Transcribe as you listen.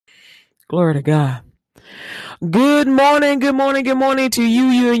Glory to God. Good morning, good morning, good morning to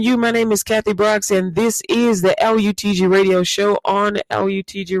you. My name is Kathy Brooks, and this is the LUTG Radio Show on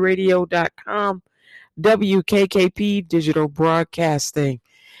LUTGRadio.com, WKKP Digital Broadcasting.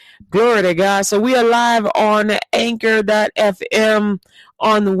 Glory to God. So we are live on Anchor.fm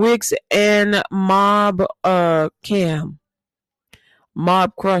on Wix and Mob Cam.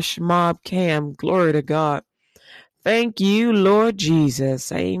 Mob Crush, Mob Cam. Glory to God. Thank you, Lord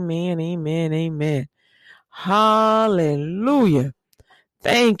Jesus. Amen, amen, amen. Hallelujah.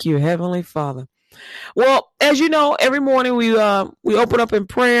 Thank you, Heavenly Father. Well, as you know, every morning we open up in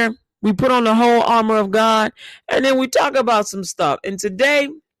prayer. We put on the whole armor of God, and then we talk about some stuff. And today,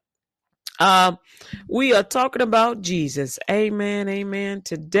 we are talking about Jesus. Amen, amen.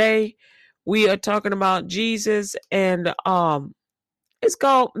 Today, we are talking about Jesus, and it's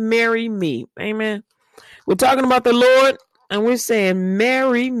called "Marry Me." Amen. We're talking about the Lord, and we're saying,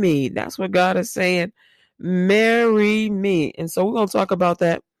 "Marry me." That's what God is saying. Marry me. And so we're going to talk about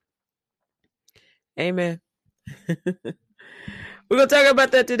that. Amen. We're going to talk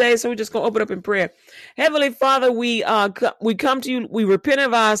about that today. So we're just going to open up in prayer. Heavenly Father, we come to you. We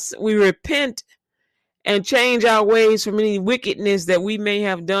repent and change our ways from any wickedness that we may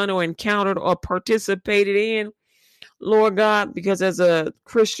have done or encountered or participated in. Lord God, because as a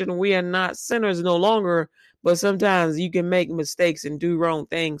Christian, we are not sinners no longer, but sometimes you can make mistakes and do wrong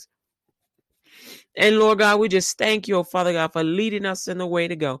things. And Lord God, we just thank you, oh Father God, for leading us in the way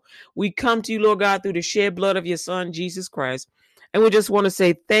to go. We come to you, Lord God, through the shed blood of your Son, Jesus Christ. And we just want to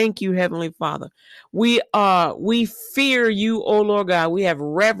say thank you, Heavenly Father. We fear you, oh Lord God. We have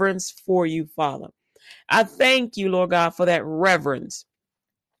reverence for you, Father. I thank you, Lord God, for that reverence.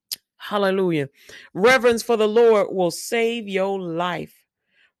 Hallelujah. Reverence for the Lord will save your life.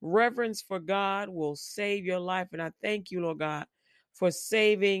 Reverence for God will save your life. And I thank you, Lord God, for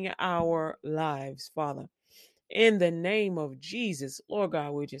saving our lives, Father. In the name of Jesus, Lord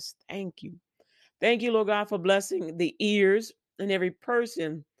God, we just thank you. Thank you, Lord God, for blessing the ears and every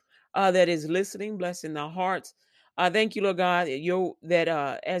person that is listening, blessing the hearts. Thank you, Lord God,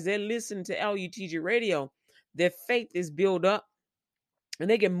 that as they listen to LUTG Radio, their faith is built up and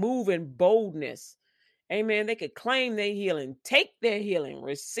they can move in boldness. Amen. They could claim their healing, take their healing,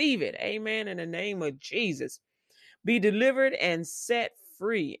 receive it. Amen. In the name of Jesus. Be delivered and set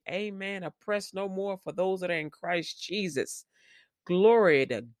free. Amen. Oppress no more for those that are in Christ Jesus. Glory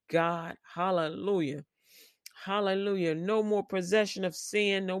to God. Hallelujah. Hallelujah. No more possession of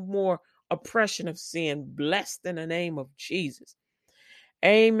sin, no more oppression of sin. Blessed in the name of Jesus.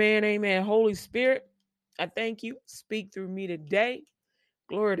 Amen. Amen. Holy Spirit, I thank you. Speak through me today.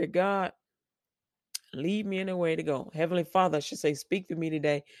 Glory to God. Lead me in the way to go. Heavenly Father, I should say, speak through me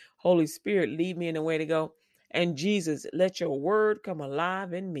today. Holy Spirit, lead me in the way to go. And Jesus, let your word come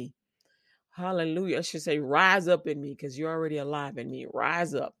alive in me. Hallelujah. I should say, rise up in me because you're already alive in me.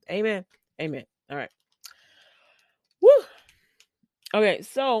 Rise up. Amen. Amen. All right. Woo. Okay,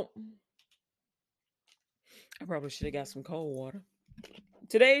 so I probably should have got some cold water.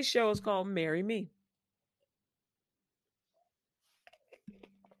 Today's show is called Marry Me.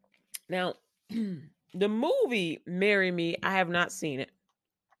 Now, the movie Marry Me, I have not seen it.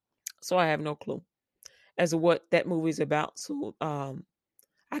 So I have no clue as to what that movie is about. So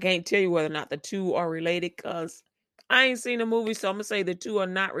I can't tell you whether or not the two are related because I ain't seen the movie. So I'm going to say the two are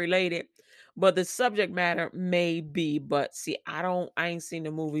not related. But the subject matter may be. But see, I ain't seen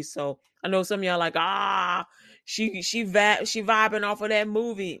the movie. So I know some of y'all like, she vibing off of that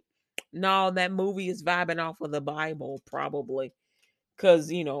movie. No, that movie is vibing off of the Bible probably.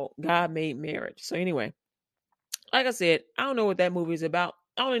 Because, God made marriage. So anyway, like I said, I don't know what that movie is about.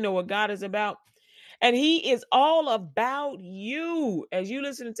 I only know what God is about. And he is all about you. As you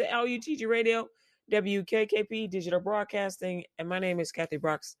listen to LUTG Radio, WKKP Digital Broadcasting. And my name is Kathy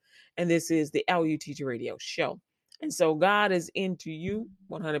Brooks. And this is the LUTG Radio Show. And so God is into you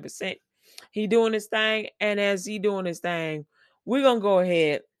 100%. He doing his thing. And as he doing his thing, we're going to go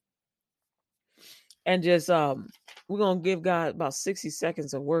ahead and just, we're going to give God about 60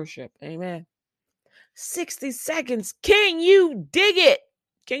 seconds of worship. Amen. 60 seconds. Can you dig it?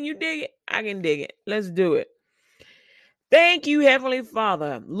 Can you dig it? I can dig it. Let's do it. Thank you, Heavenly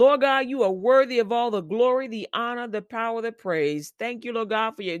Father. Lord God, you are worthy of all the glory, the honor, the power, the praise. Thank you, Lord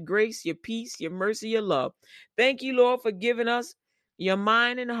God, for your grace, your peace, your mercy, your love. Thank you, Lord, for giving us your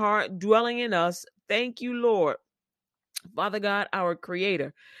mind and heart dwelling in us. Thank you, Lord. Father God, our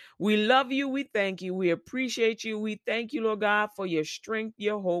creator. We love you. We thank you. We appreciate you. We thank you, Lord God, for your strength,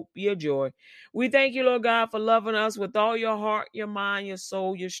 your hope, your joy. We thank you, Lord God, for loving us with all your heart, your mind, your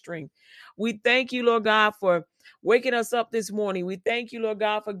soul, your strength. We thank you, Lord God, for waking us up this morning. We thank you, Lord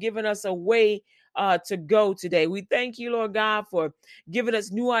God, for giving us a way to go today. We thank you, Lord God, for giving us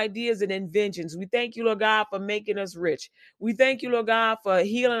new ideas and inventions. We thank you, Lord God, for making us rich. We thank you, Lord God, for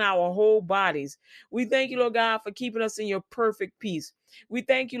healing our whole bodies. We thank you, Lord God, for keeping us in your perfect peace. We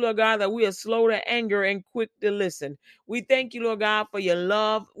thank you, Lord God, that we are slow to anger and quick to listen. We thank you, Lord God, for your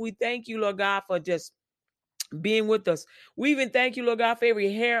love. We thank you, Lord God, for just being with us. We even thank you, Lord God, for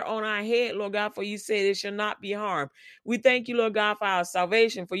every hair on our head, Lord God, for you said it shall not be harmed. We thank you, Lord God, for our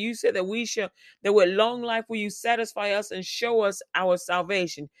salvation, for you said that that with long life will you satisfy us and show us our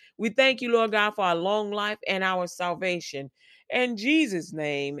salvation. We thank you, Lord God, for our long life and our salvation. In Jesus'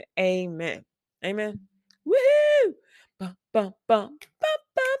 name, amen. Amen. Woohoo! Bum, bum, bum, bum,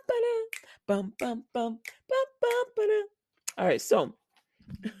 bum, ba-da. Bum, bum, bum, bum, bum, ba-da. All right, so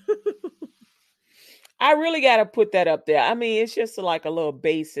I really got to put that up there. I mean, it's just like a little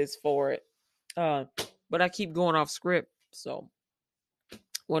basis for it. But I keep going off script. So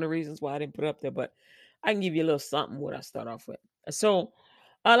one of the reasons why I didn't put it up there, but I can give you a little something what I start off with. So,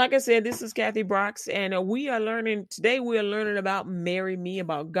 like I said, this is Kathy Brox, and we are learning today. We are learning about marry me,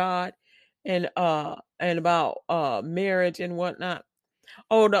 about God, and about marriage and whatnot.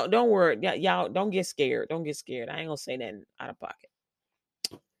 Oh, don't worry, y'all don't get scared. Don't get scared. I ain't gonna say that out of pocket.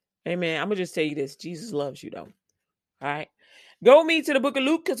 Amen. I'm gonna just tell you this: Jesus loves you, though. All right. Go with me to the book of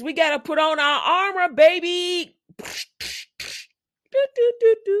Luke because we got to put on our armor, baby.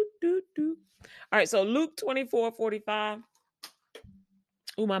 All right. So Luke 24:45.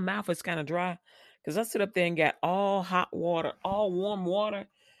 Ooh, my mouth is kind of dry because I sit up there and got all hot water, all warm water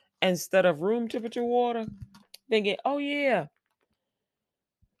instead of room temperature water. Thinking, oh, yeah,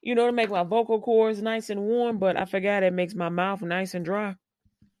 to make my vocal cords nice and warm, but I forgot it makes my mouth nice and dry.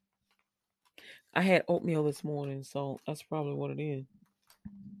 I had oatmeal this morning, so that's probably what it is.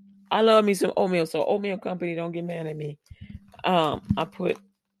 I love me some oatmeal, so oatmeal company, don't get mad at me. I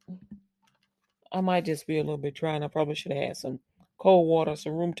might just be a little bit dry, and I probably should have had some cold water,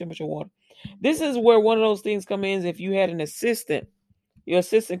 some room temperature water. This is where one of those things come in. If you had an assistant, your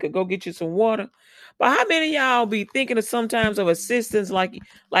assistant could go get you some water. But how many of y'all be thinking of sometimes of assistants like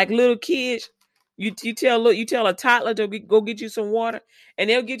little kids? You tell a toddler to go get you some water, and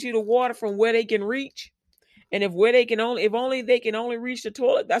they'll get you the water from where they can reach. And if they can only reach the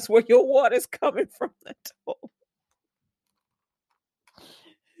toilet, that's where your water is coming from, the toilet.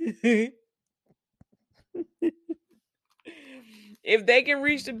 If they can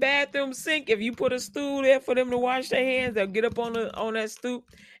reach the bathroom sink, if you put a stool there for them to wash their hands, they'll get up on that stoop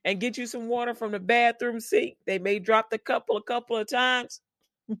and get you some water from the bathroom sink. They may drop the cup a couple of times.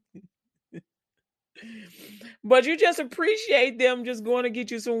 But you just appreciate them just going to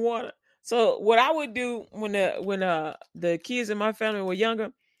get you some water. So what I would do when the kids in my family were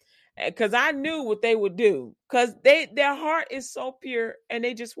younger, because I knew what they would do, because their heart is so pure and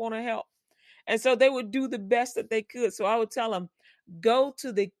they just want to help. And so they would do the best that they could. So I would tell them, go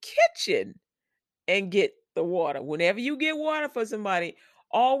to the kitchen and get the water. Whenever you get water for somebody,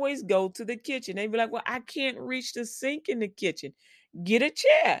 always go to the kitchen. They'd be like, well, I can't reach the sink in the kitchen. Get a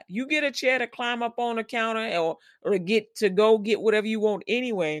chair. You get a chair to climb up on the counter or go get whatever you want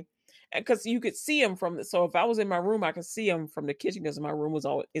anyway. Because you could see them so if I was in my room, I could see them from the kitchen because my room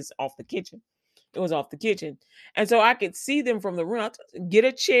is off the kitchen. It was off the kitchen. And so I could see them from the room. I'd get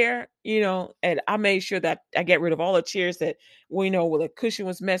a chair, and I made sure that I get rid of all the chairs that, where the cushion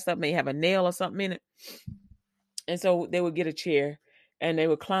was messed up, may have a nail or something in it. And so they would get a chair and they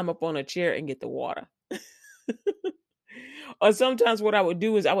would climb up on a chair and get the water. Or sometimes what I would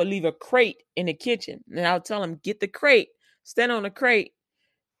do is I would leave a crate in the kitchen and I would tell them, get the crate, stand on the crate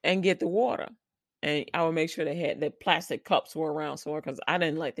and get the water. And I would make sure they had the plastic cups were around somewhere because I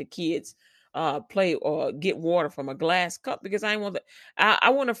didn't like the kids play or get water from a glass cup because I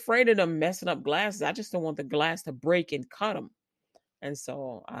wasn't afraid of them messing up glasses. I just don't want the glass to break and cut them. And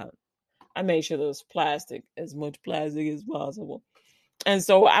so I made sure there was as much plastic as possible. And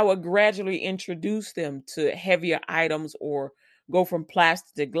so I would gradually introduce them to heavier items or go from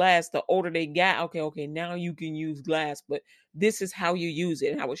plastic to glass. The older they got, okay, now you can use glass, but this is how you use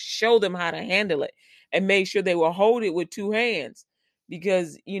it. And I would show them how to handle it and make sure they will hold it with two hands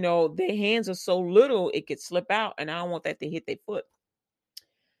because, their hands are so little, it could slip out. And I don't want that to hit their foot.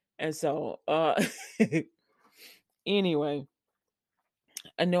 And so, anyway,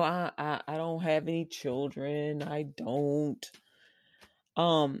 I know I don't have any children. I don't.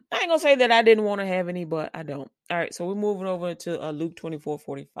 I ain't gonna say that I didn't want to have any, but I don't. All right, so we're moving over to Luke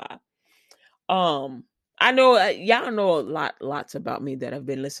 24:45. I know y'all know lots about me that have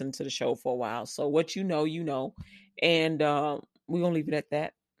been listening to the show for a while. So what you know, and we're gonna leave it at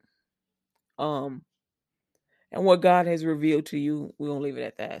that. And what God has revealed to you, we're gonna leave it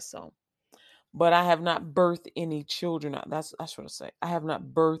at that. So, but I have not birthed any children. That's what I say. I have not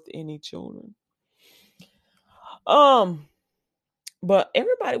birthed any children. But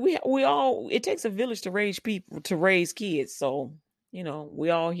everybody, we all, it takes a village to raise people, to raise kids. So, we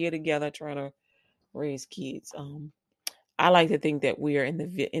all here together trying to raise kids. I like to think that we are in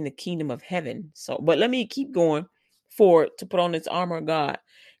the kingdom of heaven. So, but let me keep going forward to put on this armor of God,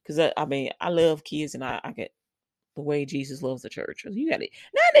 because I love kids, and I get the way Jesus loves the church. Nowadays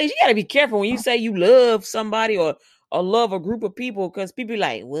you gotta be careful when you say you love somebody or love a group of people, because people be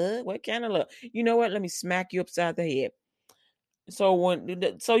like, what kind of love? You know what? Let me smack you upside the head. So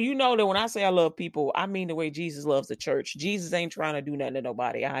that when I say I love people, I mean the way Jesus loves the church. Jesus ain't trying to do nothing to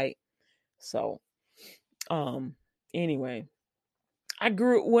nobody. All right. So, anyway, I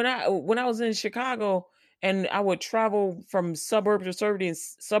grew when I was in Chicago, and I would travel from suburb to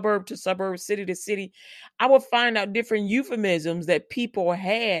suburb, city to city. I would find out different euphemisms that people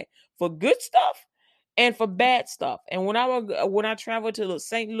had for good stuff and for bad stuff. And when I traveled to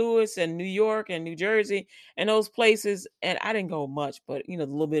St. Louis and New York and New Jersey and those places, and I didn't go much, but the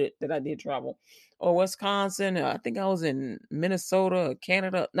little bit that I did travel, or Wisconsin, I think I was in Minnesota,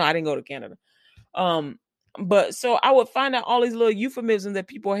 Canada. No, I didn't go to Canada. But so I would find out all these little euphemisms that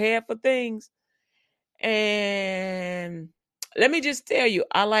people had for things. And let me just tell you,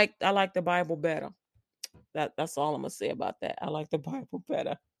 I like the Bible better. That's all I'm gonna say about that. I like the Bible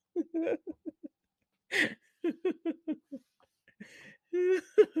better.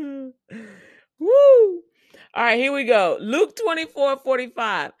 Woo! All right, here we go. Luke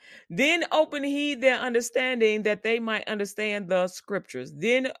 24:45. Then open he their understanding that they might understand the scriptures.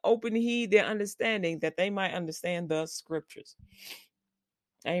 Then open he their understanding that they might understand the scriptures.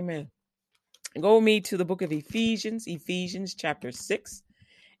 Amen. Go with me to the book of Ephesians chapter 6.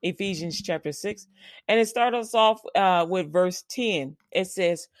 Ephesians chapter 6. And it starts off with verse 10. It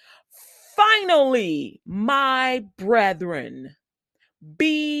says, "Finally, my brethren,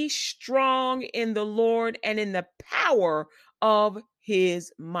 be strong in the Lord and in the power of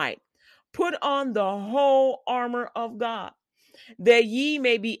his might. Put on the whole armor of God, that ye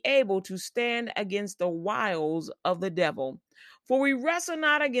may be able to stand against the wiles of the devil. For we wrestle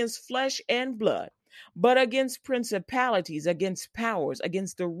not against flesh and blood, but against principalities, against powers,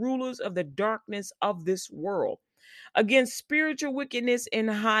 against the rulers of the darkness of this world, against spiritual wickedness in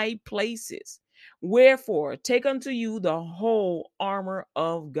high places. Wherefore, take unto you the whole armor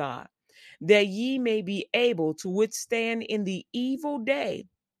of God, that ye may be able to withstand in the evil day,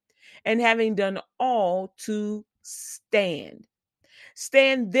 and having done all, to stand.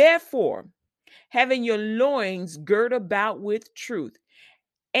 Stand therefore, having your loins girt about with truth,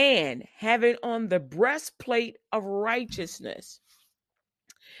 and having on the breastplate of righteousness,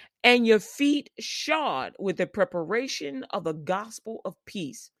 and your feet shod with the preparation of the gospel of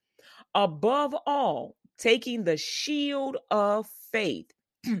peace. Above all, taking the shield of faith,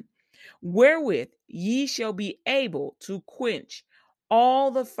 wherewith ye shall be able to quench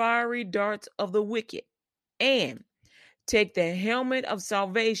all the fiery darts of the wicked, and take the helmet of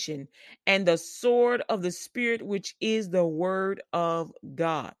salvation and the sword of the Spirit, which is the word of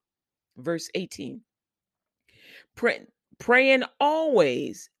God. Verse 18. Praying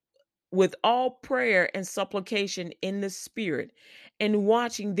always with all prayer and supplication in the Spirit, and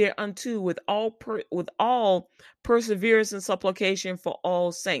watching thereunto with all perseverance and supplication for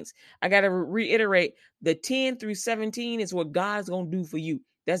all saints. I got to reiterate, the 10 through 17 is what God's going to do for you.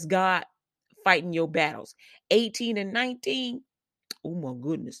 That's God fighting your battles. 18 and 19, oh my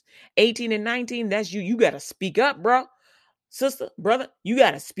goodness. 18 and 19, that's you. You got to speak up, bro. Sister, brother, you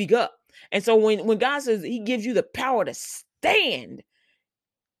got to speak up. And so when God says he gives you the power to stand,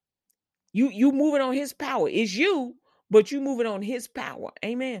 you moving on his power. It's you, but you moving on his power.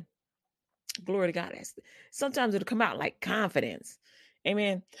 Amen. Glory to God. Sometimes it'll come out like confidence.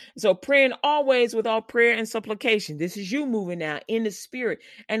 Amen. So praying always with all prayer and supplication. This is you moving now in the Spirit,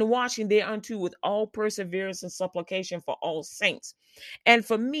 and watching thereunto with all perseverance and supplication for all saints. And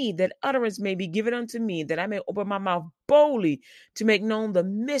for me, that utterance may be given unto me, that I may open my mouth boldly to make known the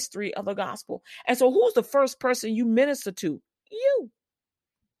mystery of the gospel. And so who's the first person you minister to? You.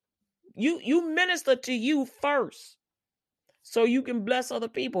 You minister to you first, so you can bless other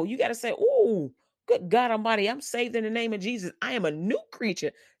people. You got to say, "Oh, good God Almighty, I'm saved in the name of Jesus. I am a new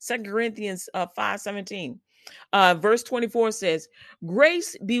creature." 2 Corinthians 5:17. Verse 24 says,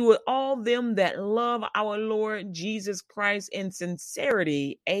 "Grace be with all them that love our Lord Jesus Christ in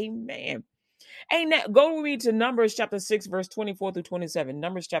sincerity." Amen. Go with me to Numbers chapter 6, verse 24 through 27.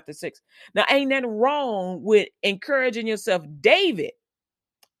 Numbers chapter 6. Now, ain't nothing wrong with encouraging yourself. David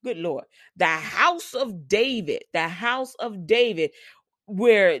Good Lord. The house of David,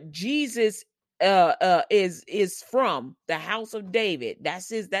 where Jesus is from, the house of David. That's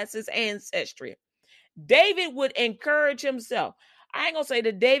his ancestry. David would encourage himself. I ain't gonna say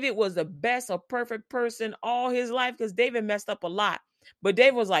that David was the best or perfect person all his life, because David messed up a lot. But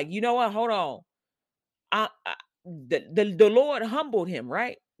David was like, you know what? Hold on. The Lord humbled him,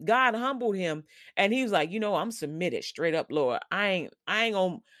 right? God humbled him, and he was like, I'm submitted straight up, Lord. I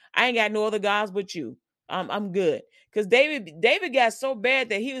ain't got no other gods but you. I'm good. Because David got so bad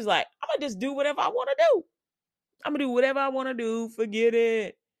that he was like, I'm gonna just do whatever I want to do. I'm gonna do whatever I want to do. Forget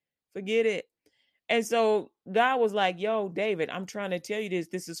it. Forget it. And so God was like, yo, David, I'm trying to tell you this.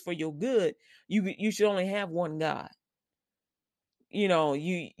 This is for your good. You should only have one God.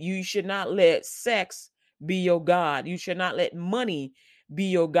 You should not let sex be your God. You should not let money be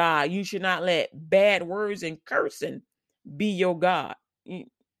your God. You should not let bad words and cursing be your God.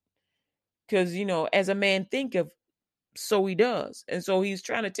 Because, as a man thinketh, so he does. And so he's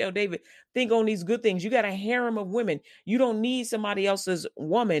trying to tell David, think on these good things. You got a harem of women. You don't need somebody else's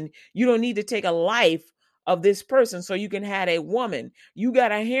woman. You don't need to take a life of this person so you can have a woman. You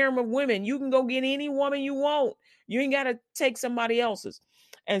got a harem of women. You can go get any woman you want. You ain't got to take somebody else's.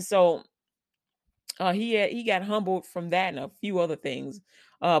 And so he got humbled from that and a few other things.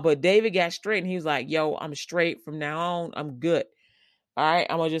 But David got straight, and he was like, yo, I'm straight from now on. I'm good. All right,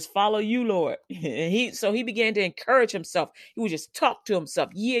 I'm gonna just follow you, Lord. And he began to encourage himself. He would just talk to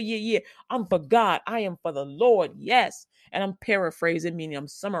himself. Yeah. I'm for God. I am for the Lord. Yes. And I'm paraphrasing, meaning I'm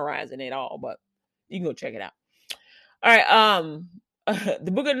summarizing it all, but you can go check it out. All right.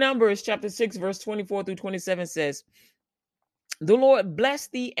 The book of Numbers, chapter 6, verse 24 through 27 says, the Lord bless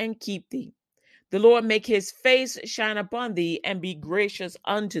thee and keep thee. The Lord make his face shine upon thee and be gracious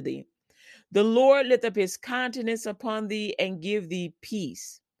unto thee. The Lord lift up his countenance upon thee and give thee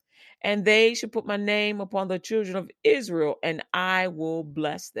peace. And they shall put my name upon the children of Israel, and I will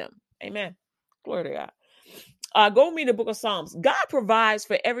bless them. Amen. Glory to God. Go read the book of Psalms. God provides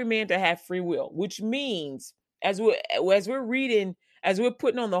for every man to have free will, which means as we're reading, as we're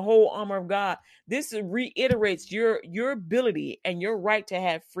putting on the whole armor of God, this reiterates your ability and your right to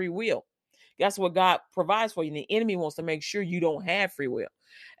have free will. That's what God provides for you. And the enemy wants to make sure you don't have free will.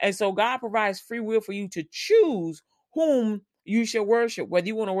 And so God provides free will for you to choose whom you shall worship, whether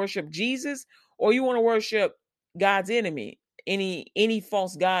you want to worship Jesus or you want to worship God's enemy. Any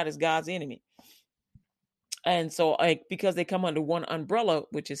false god is God's enemy. And so because they come under one umbrella,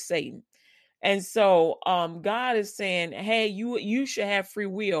 which is Satan. And so God is saying, hey, you should have free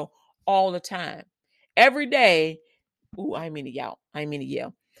will all the time. Every day. Ooh, I mean to yell.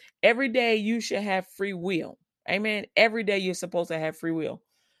 Every day you should have free will. Amen. Every day you're supposed to have free will.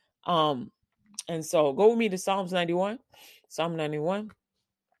 And so go with me to Psalms 91. Psalm 91.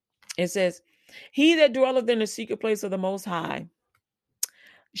 It says, he that dwelleth in the secret place of the Most High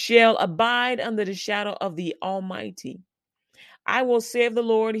shall abide under the shadow of the Almighty. I will say of the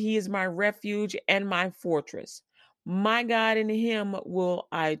Lord, he is my refuge and my fortress. My God, in him will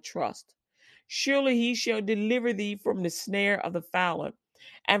I trust. Surely he shall deliver thee from the snare of the fowler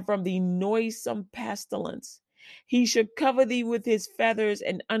and from the noisome pestilence. He shall cover thee with his feathers,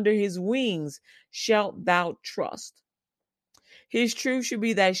 and under his wings shalt thou trust. His truth shall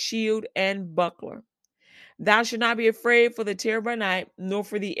be thy shield and buckler. Thou shalt not be afraid for the terror by night, nor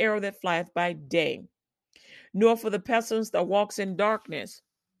for the arrow that flieth by day, nor for the pestilence that walks in darkness,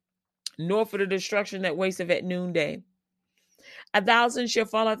 nor for the destruction that wasteth at noonday. 1,000 shall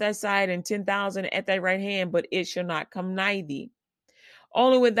fall at thy side, and 10,000 at thy right hand, but it shall not come nigh thee.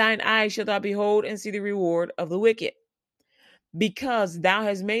 Only with thine eyes shalt thou behold and see the reward of the wicked. Because thou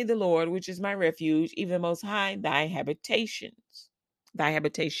hast made the Lord, which is my refuge, even the Most High, thy habitation.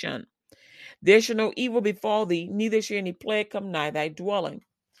 There shall no evil befall thee, neither shall any plague come nigh thy dwelling.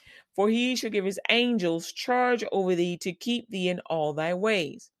 For he shall give his angels charge over thee to keep thee in all thy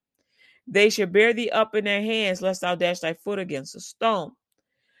ways. They shall bear thee up in their hands, lest thou dash thy foot against a stone.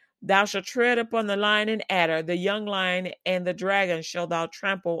 Thou shalt tread upon the lion and adder, the young lion and the dragon shall thou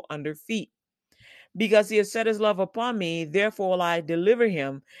trample under feet. Because he has set his love upon me, therefore will I deliver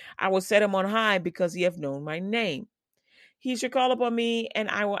him. I will set him on high, because he hath known my name. He shall call upon me, and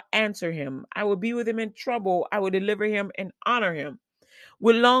I will answer him. I will be with him in trouble. I will deliver him and honor him.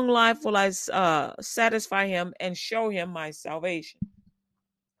 With long life will I satisfy him and show him my salvation.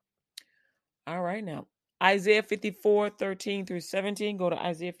 All right, now. Isaiah 54, 13 through 17. Go to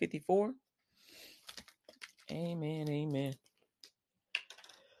Isaiah 54. Amen, amen.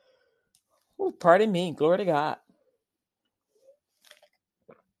 Oh, pardon me. Glory to God.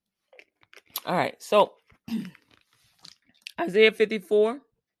 All right, so Isaiah 54.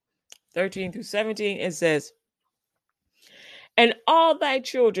 13 through 17, it says, and all thy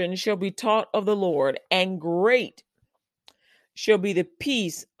children shall be taught of the Lord, and great shall be the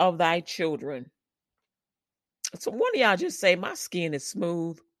peace of thy children. So one of y'all just say, my skin is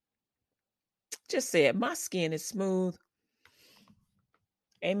smooth. Just say it, my skin is smooth.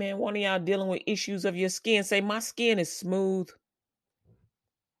 Amen. One of y'all dealing with issues of your skin, say, my skin is smooth.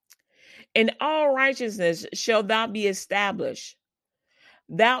 In all righteousness shall thou be established.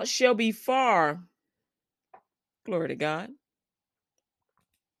 Thou shalt be far. Glory to God.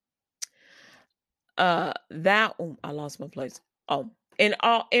 I lost my place.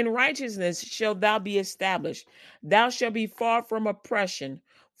 In righteousness shalt thou be established. Thou shalt be far from oppression,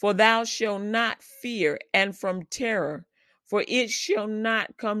 for thou shalt not fear, and from terror, for it shall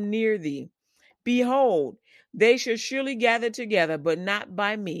not come near thee. Behold, they shall surely gather together, but not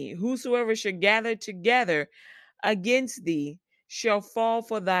by me. Whosoever shall gather together against thee shall fall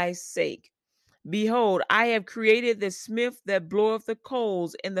for thy sake. Behold, I have created the smith that bloweth the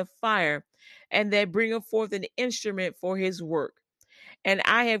coals in the fire, and that bringeth forth an instrument for his work. And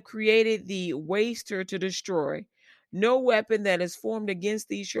I have created the waster to destroy. No weapon that is formed against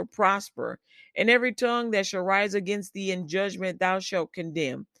thee shall prosper, and every tongue that shall rise against thee in judgment thou shalt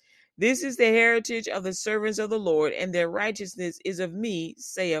condemn. This is the heritage of the servants of the Lord, and their righteousness is of me,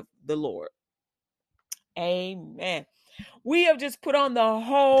 saith the Lord. Amen. We have just put on the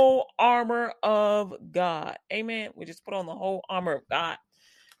whole armor of God. Amen. We just put on the whole armor of God.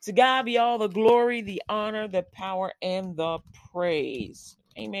 To God be all the glory, the honor, the power, and the praise.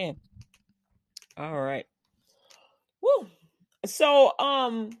 Amen. All right. Woo. So,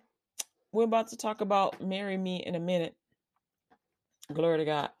 we're about to talk about Marry Me in a minute. Glory to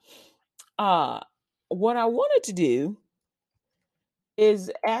God. What I wanted to do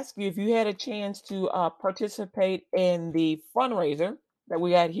is ask you if you had a chance to participate in the fundraiser that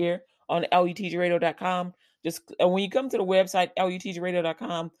we got here on lutgradio.com. Just when you come to the website,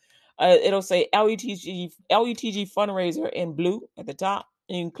 lutgradio.com, it'll say LUTG fundraiser in blue at the top.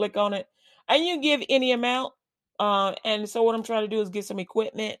 And you can click on it and you give any amount. And so what I'm trying to do is get some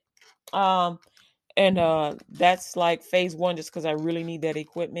equipment. And that's like phase one, just because I really need that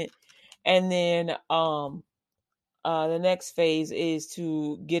equipment. And then the next phase is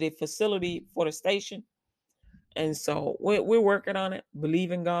to get a facility for the station. And so we're working on it.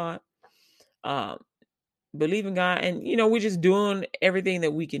 Believe in God. Believe in God. And, we're just doing everything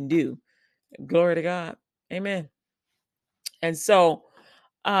that we can do. Glory to God. Amen. And so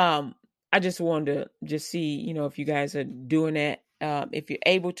I just wanted to just see, if you guys are doing that. If you're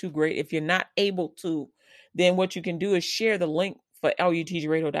able to, great. If you're not able to, then what you can do is share the link for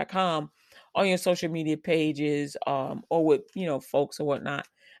lutgradio.com on your social media pages, or with, folks or whatnot,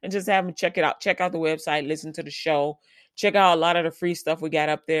 and just have them check it out. Check out the website, listen to the show, check out a lot of the free stuff we got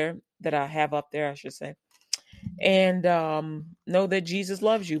up there, that I have up there, I should say. And know that Jesus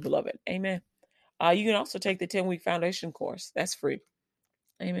loves you, beloved. Amen. You can also take the 10-week foundation course. That's free.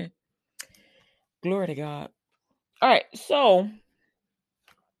 Amen. Glory to God. All right. So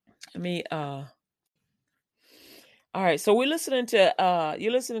let me, all right. So you're listening to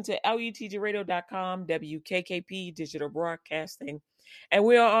lutgradio.com, WKKP Digital Broadcasting. And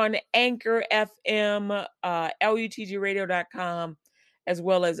we are on Anchor FM, lutgradio.com, as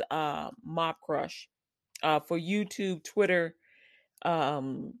well as Mob Crush for YouTube, Twitter,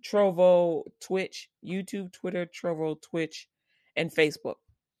 Trovo, Twitch, YouTube, Twitter, Trovo, Twitch, and Facebook.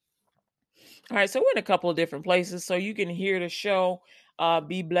 All right, so we're in a couple of different places, so you can hear the show,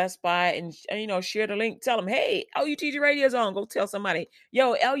 be blessed by it, and share the link. Tell them, hey, LUTG Radio's on. Go tell somebody,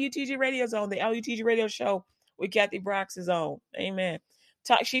 yo, LUTG Radio's on. The LUTG Radio Show with Kathy Brox is on. Amen.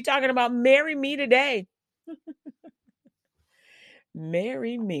 She talking about Marry Me today.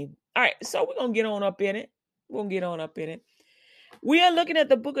 Marry Me. All right, so we're gonna get on up in it. We are looking at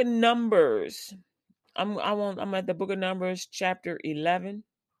the book of Numbers. I'm at the book of Numbers, chapter 11.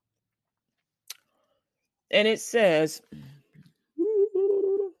 And it says,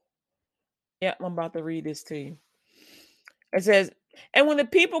 yeah, I'm about to read this to you. It says, and when the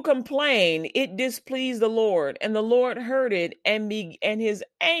people complained, it displeased the Lord, and the Lord heard it, and his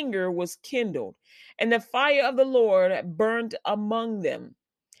anger was kindled, and the fire of the Lord burned among them,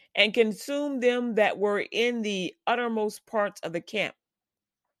 and consumed them that were in the uttermost parts of the camp.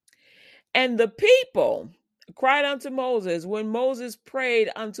 And the people cried unto Moses. When Moses prayed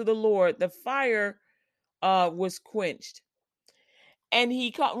unto the Lord, the fire was quenched. And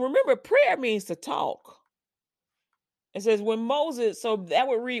he called, remember, prayer means to talk. It says when Moses, so that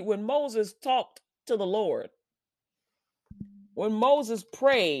would read when Moses talked to the Lord. When Moses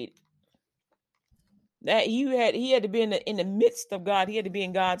prayed, That he had to be in the midst of God. He had to be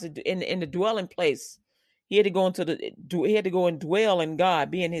in God's in the dwelling place. He had to go he had to go and dwell in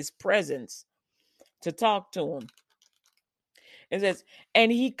God, be in his presence to talk to him. It says,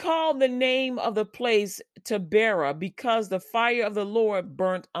 and he called the name of the place Taberah, because the fire of the Lord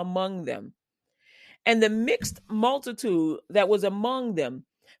burnt among them. And the mixed multitude that was among them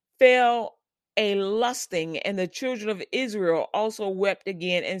fell a lusting, and the children of Israel also wept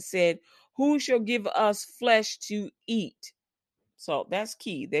again and said, who shall give us flesh to eat? So that's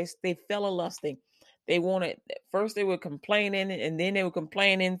key. They fell a lusting. They wanted, first they were complaining, and then they were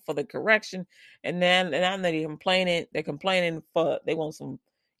complaining for the correction, and then they're complaining for they want some,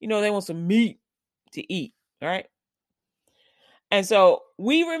 they want some meat to eat, right? And so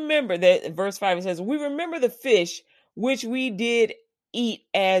we remember that in verse 5 it says, we remember the fish which we did eat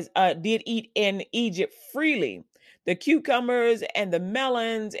in Egypt freely, the cucumbers and the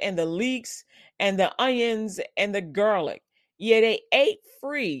melons and the leeks and the onions and the garlic. Yeah, they ate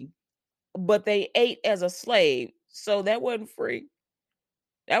free, but they ate as a slave. So that wasn't free.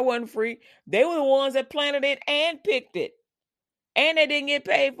 That wasn't free. They were the ones that planted it and picked it. And they didn't get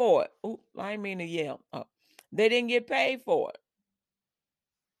paid for it. Ooh, I didn't mean to yell. Oh, they didn't get paid for it.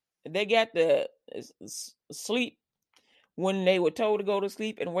 They got to sleep when they were told to go to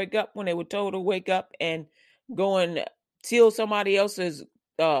sleep and wake up when they were told to wake up, and go and till somebody else's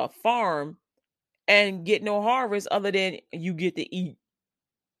farm and get no harvest other than you get to eat.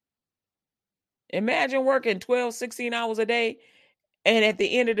 Imagine working 12, 16 hours a day, and at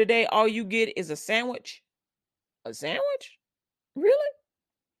the end of the day, all you get is a sandwich. A sandwich? Really?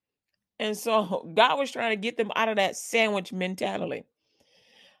 And so God was trying to get them out of that sandwich mentality.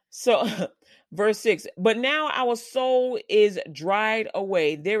 So verse 6, but now our soul is dried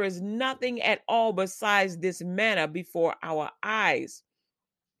away. There is nothing at all besides this manna before our eyes.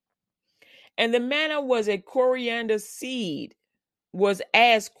 And the manna was as coriander seed,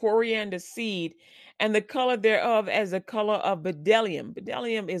 and the color thereof as the color of bdellium.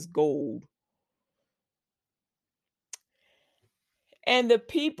 Bdellium is gold. And the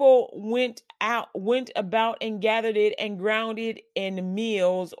people went about and gathered it and ground it in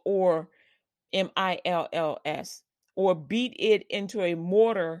mills, or mills, or beat it into a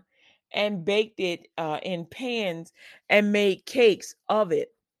mortar and baked it in pans and made cakes of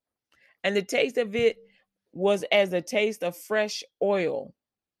it. And the taste of it was as the taste of fresh oil.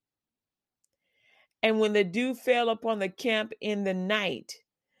 And when the dew fell upon the camp in the night,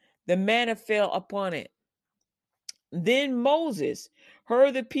 the manna fell upon it. Then Moses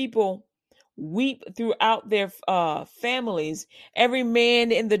heard the people weep throughout their families, every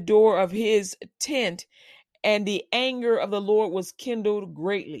man in the door of his tent, and the anger of the Lord was kindled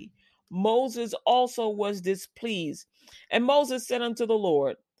greatly. Moses also was displeased. And Moses said unto the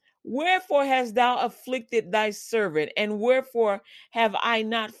Lord, wherefore hast thou afflicted thy servant? And wherefore have I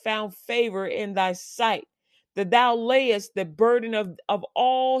not found favor in thy sight, that thou layest the burden of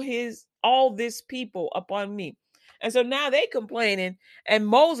all this people upon me? And so now they complaining, and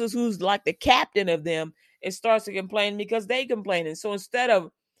Moses, who's like the captain of them, it starts to complain because they complaining. So instead of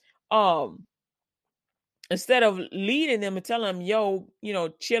leading them and telling them, yo,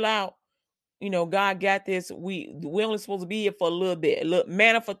 chill out, God got this. We only supposed to be here for a little bit. Look,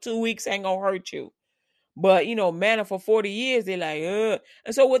 manna for 2 weeks ain't gonna hurt you. But manna for 40 years, they're like, ugh.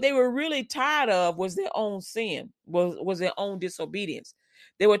 And so what they were really tired of was their own sin, was their own disobedience.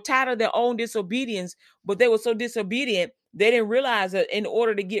 They were tired of their own disobedience, but they were so disobedient, they didn't realize that in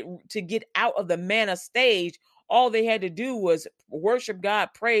order to get out of the manna stage, all they had to do was worship God,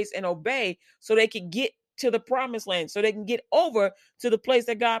 praise, and obey, so they could get to the promised land, so they can get over to the place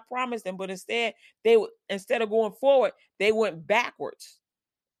that God promised them. But instead of going forward, they went backwards.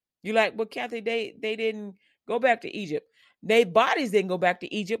 You like, but Kathy, they didn't go back to Egypt. Their bodies didn't go back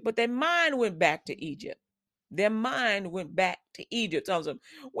to Egypt, but their mind went back to Egypt. Their mind went back to Egypt. So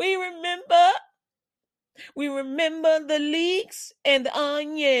we remember the leeks and the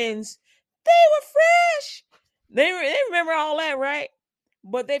onions. They were fresh. They remember all that, right?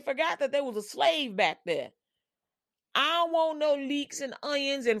 But they forgot that there was a slave back there. I don't want no leeks and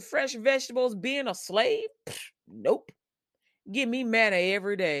onions and fresh vegetables being a slave. Nope. Give me manna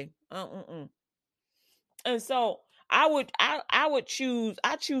every day. And so I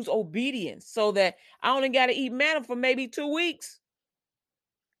choose obedience, so that I only got to eat manna for maybe 2 weeks.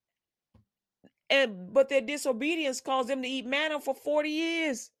 But their disobedience caused them to eat manna for 40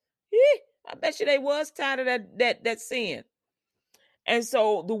 years. I bet you they was tired of that sin. And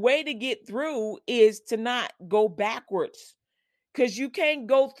so the way to get through is to not go backwards, because you can't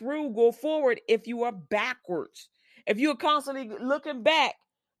go forward if you are backwards. If you're constantly looking back,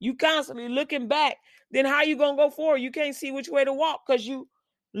 You constantly looking back. Then how you gonna go forward? You can't see which way to walk because you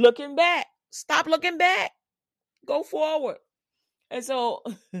looking back. Stop looking back. Go forward. And so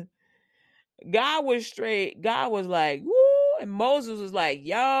God was straight. God was like, woo. And Moses was like,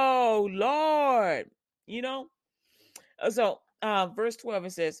 yo, Lord. You know? So verse 12,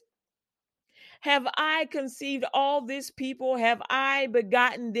 it says, have I conceived all this people? Have I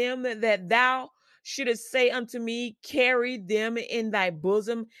begotten them that thou shouldest say unto me, carry them in thy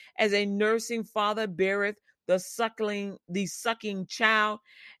bosom as a nursing father beareth the sucking child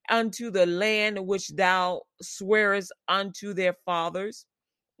unto the land which thou swearest unto their fathers?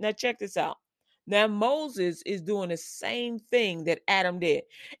 Now check this out. Now Moses is doing the same thing that Adam did.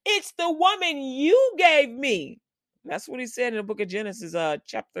 It's the woman you gave me. That's what he said in the book of Genesis,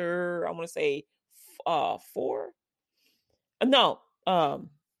 chapter, I want to say 4. No,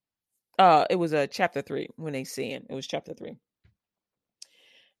 it was chapter 3 when they sinned. It was chapter 3.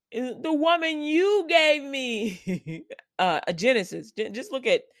 The woman you gave me. Genesis. Just look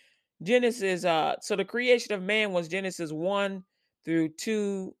at Genesis. So the creation of man was Genesis 1 through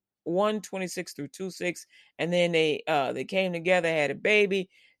 2, 1:26 through 2:6, and then they came together, had a baby,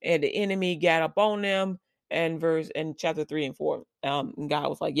 and the enemy got up on them. And chapter 3 and 4. And God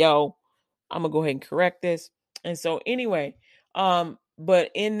was like, "Yo, I'm gonna go ahead and correct this." And so anyway,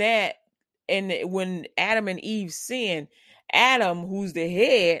 but in that, and when Adam and Eve sinned, Adam, who's the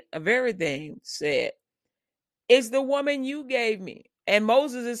head of everything, said, it's the woman you gave me. And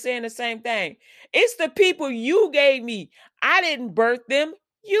Moses is saying the same thing. It's the people you gave me. I didn't birth them.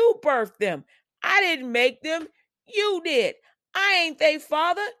 You birthed them. I didn't make them. You did. I ain't they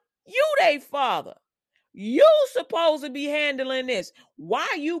father. You they father. You supposed to be handling this. Why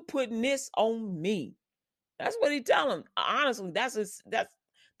you putting this on me? That's what he telling. Honestly,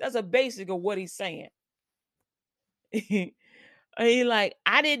 that's a basic of what he's saying. He like,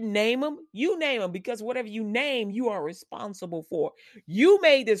 I didn't name him. You name him, because whatever you name, you are responsible for. You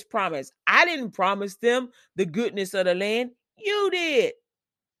made this promise. I didn't promise them the goodness of the land. You did.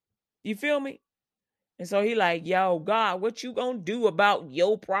 You feel me? And so he like, yo, God, what you gonna do about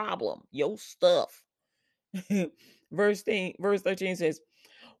your problem, your stuff? Verse 13 says,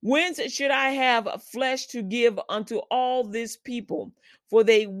 whence should I have flesh to give unto all this people? For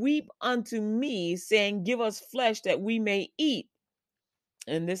they weep unto me, saying, give us flesh that we may eat.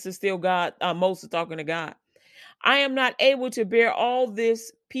 And this is still God, Moses talking to God. I am not able to bear all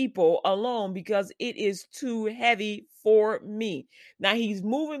this people alone, because it is too heavy for me. Now he's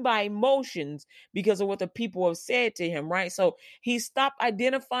moving by emotions because of what the people have said to him, right? So he stopped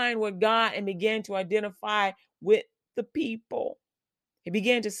identifying with God and began to identify with the people. He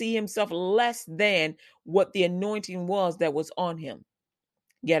began to see himself less than what the anointing was that was on him.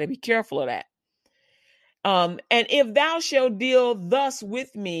 You got to be careful of that. And if thou shalt deal thus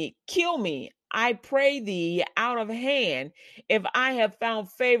with me, kill me, I pray thee, out of hand, if I have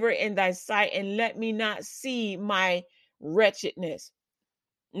found favor in thy sight, and let me not see my wretchedness.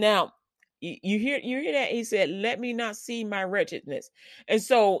 Now, you hear that? He said, let me not see my wretchedness. And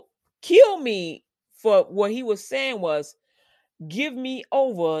so kill me, for what he was saying was, give me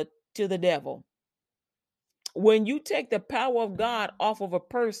over to the devil. When you take the power of God off of a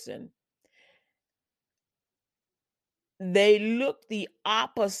person, they look the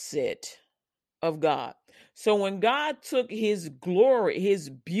opposite of God. So when God took his glory, his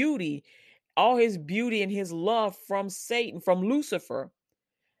beauty, all his beauty and his love from Satan, from Lucifer,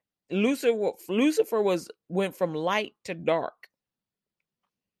 Lucifer went from light to dark.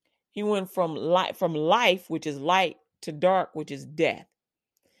 He went from life, which is light, to dark, which is death.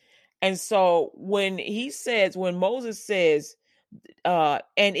 And so when Moses says, and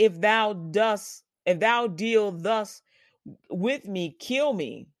if thou deal thus with me, kill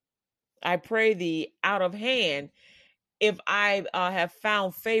me, I pray thee, out of hand, if I have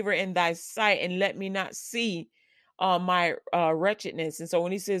found favor in thy sight, and let me not see my wretchedness. And so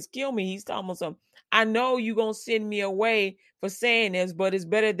when he says kill me, he's talking about something. I know you're going to send me away for saying this, but it's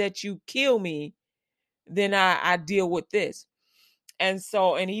better that you kill me than I deal with this. And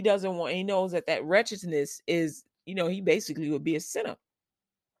so, and he knows that wretchedness is, he basically would be a sinner.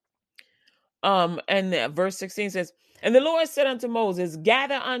 And verse 16 says, and the Lord said unto Moses,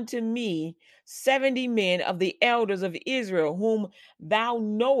 gather unto me 70 men of the elders of Israel, whom thou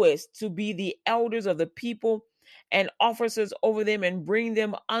knowest to be the elders of the people, and officers over them, and bring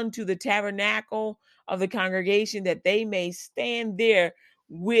them unto the tabernacle of the congregation, that they may stand there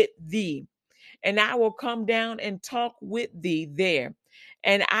with thee. And I will come down and talk with thee there.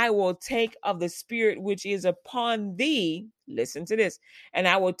 And I will take of the spirit which is upon thee. Listen to this. And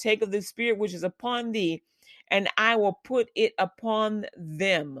I will take of the spirit which is upon thee, and I will put it upon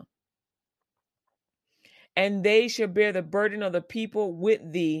them, and they shall bear the burden of the people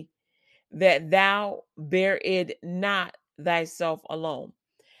with thee, that thou bear it not thyself alone.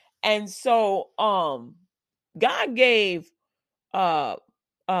 And so God gave uh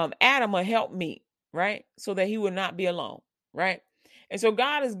Adam a helpmeet, right? So that he would not be alone, right? And so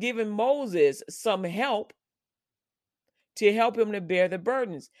God has given Moses some help to help him to bear the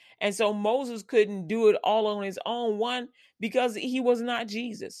burdens. And so Moses couldn't do it all on his own, one, because he was not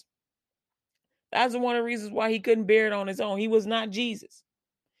Jesus. That's one of the reasons why he couldn't bear it on his own. He was not Jesus.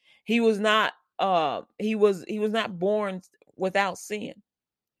 He was not he was not born without sin.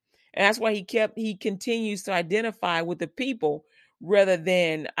 And that's why he continues to identify with the people rather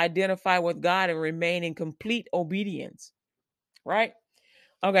than identify with God and remain in complete obedience. Right?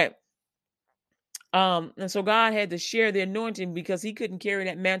 Okay. And so God had to share the anointing because he couldn't carry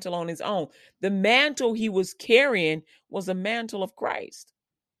that mantle on his own. The mantle he was carrying was the mantle of Christ.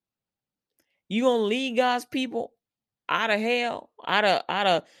 You gonna lead God's people out of hell, out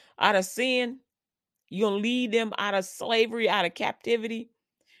of sin. You gonna lead them out of slavery, out of captivity,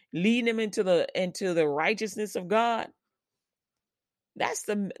 lead them into the righteousness of God. That's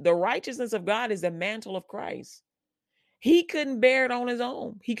the righteousness of God is the mantle of Christ. He couldn't bear it on his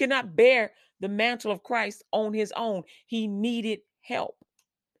own. He could not bear the mantle of Christ on his own. He needed help.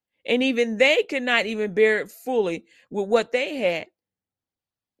 And even they could not even bear it fully with what they had.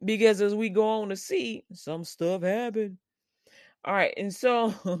 Because as we go on to see, some stuff happened. All right. And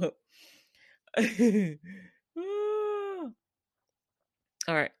so, all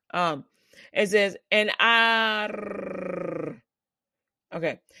right. It says,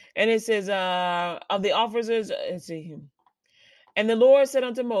 okay. And it says, of the officers, let's see. And the Lord said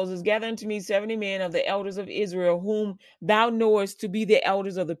unto Moses, gather unto me 70 men of the elders of Israel, whom thou knowest to be the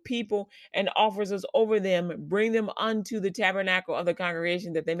elders of the people, and officers over them. Bring them unto the tabernacle of the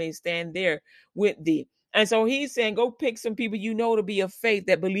congregation, that they may stand there with thee. And so he's saying, go pick some people you know to be of faith,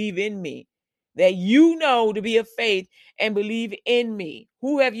 that believe in me, that you know to be of faith and believe in me.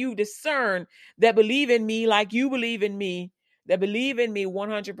 Who have you discerned that believe in me like you believe in me, that believe in me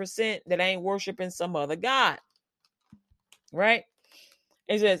 100%, that ain't worshiping some other God? Right?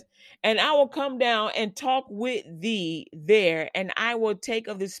 It says, and I will come down and talk with thee there, and I will take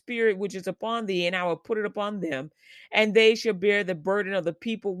of the spirit which is upon thee, and I will put it upon them, and they shall bear the burden of the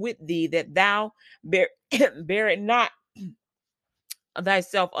people with thee, that thou bear, bear it not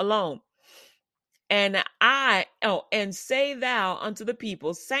thyself alone. And and say thou unto the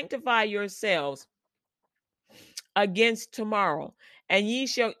people, sanctify yourselves against tomorrow, and ye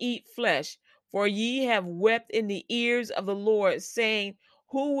shall eat flesh, for ye have wept in the ears of the Lord, saying,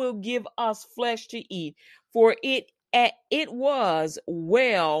 who will give us flesh to eat? For it was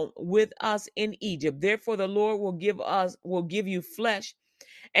well with us in Egypt. Therefore the Lord will give you flesh,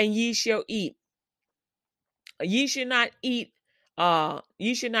 and ye shall eat. Ye should not eat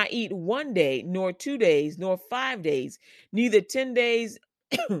ye should not eat 1 day, nor 2 days, nor 5 days, neither 10 days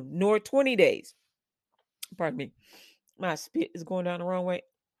nor 20 days. Pardon me. My spit is going down the wrong way.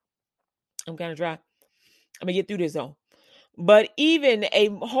 I'm kind of dry. I'm gonna get through this though. But even a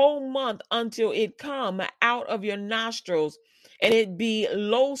whole month until it come out of your nostrils, and it be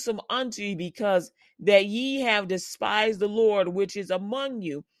loathsome unto you, because that ye have despised the Lord which is among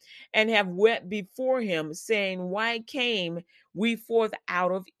you, and have wept before him, saying, why came we forth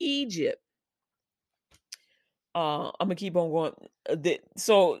out of Egypt? I'm gonna keep on going.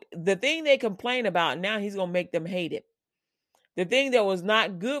 So the thing they complain about, now he's gonna make them hate it. The thing that was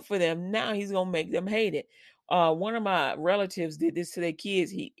not good for them, now he's gonna make them hate it. One of my relatives did this to their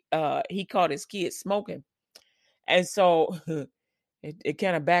kids. He caught his kids smoking, and so it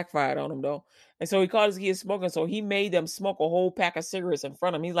kind of backfired on him though. And so he caught his kids smoking, so he made them smoke a whole pack of cigarettes in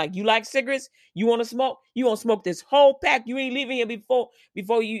front of him. He's like, "You like cigarettes? You want to smoke? You want to smoke this whole pack? You ain't leaving here before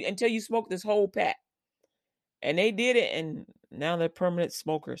you until you smoke this whole pack." And they did it, and now they're permanent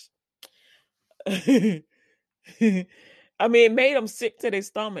smokers. I mean, it made them sick to their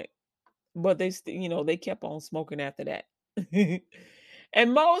stomach, but they still, they kept on smoking after that.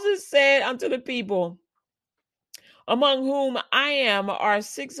 And Moses said unto the people, among whom I am are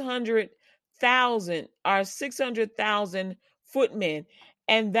 600,000 footmen,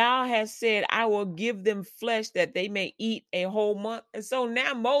 and thou hast said, I will give them flesh that they may eat a whole month. And so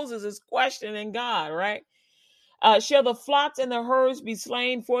now Moses is questioning God, right? Shall the flocks and the herds be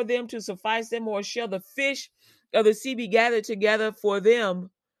slain for them to suffice them, or shall the fish of the sea be gathered together for them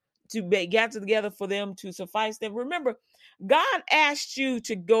gather together for them to suffice them. Remember, God asked you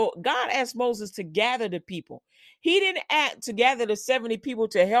to go. God asked Moses to gather the people. He didn't ask to gather the 70 people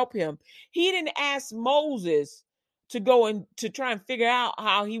to help him. He didn't ask Moses to go and to try and figure out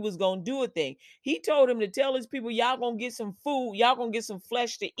how he was going to do a thing. He told him to tell his people, y'all going to get some food, y'all going to get some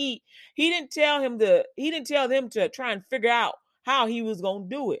flesh to eat. He didn't tell them to try and figure out how he was going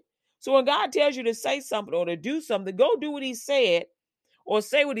to do it. So when God tells you to say something or to do something, go do what he said or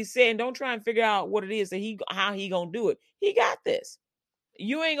say what he said, and don't try and figure out what it is that how he going to do it. He got this.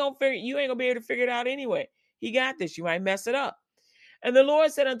 You ain't going to be able to figure it out anyway. He got this. You might mess it up. And the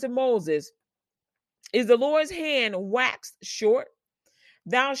Lord said unto Moses, is the Lord's hand waxed short?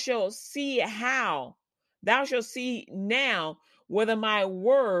 Thou shalt see now whether my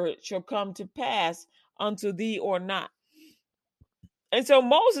word shall come to pass unto thee or not. And so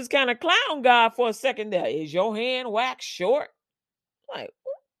Moses kind of clowned God for a second there. Is your hand waxed short? Like,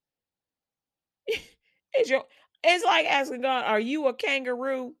 it's like asking God, are you a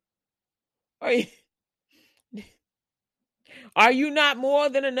kangaroo? Are you not more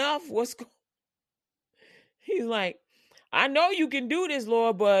than enough? He's like, I know you can do this,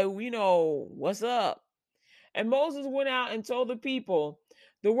 Lord, but what's up? And Moses went out and told the people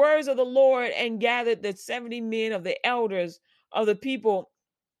the words of the Lord, and gathered the 70 men of the elders of the people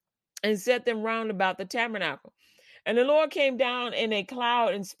and set them round about the tabernacle. And the Lord came down in a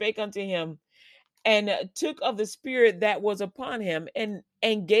cloud and spake unto him, and took of the spirit that was upon him, and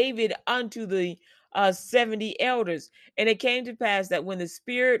gave it unto the 70 elders. And it came to pass that when the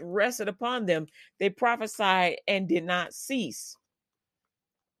spirit rested upon them, they prophesied and did not cease.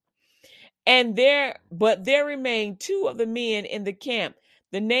 But there remained 2 of the men in the camp.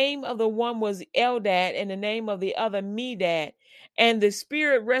 The name of the one was Eldad, and the name of the other Medad. And the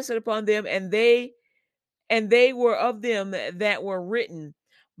spirit rested upon them, and they were of them that were written,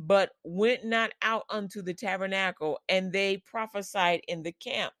 but went not out unto the tabernacle, and they prophesied in the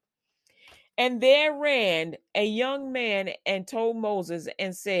camp. And there ran a young man and told Moses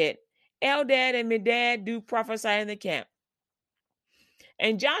and said, Eldad and Medad do prophesy in the camp.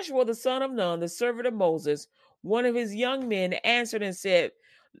 And Joshua the son of Nun, the servant of Moses, one of his young men, answered and said,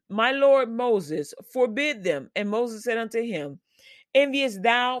 my Lord Moses, forbid them. And Moses said unto him, enviest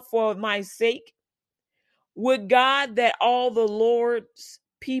thou for my sake? Would God that all the Lord's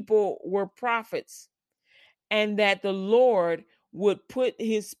people were prophets, and that the Lord would put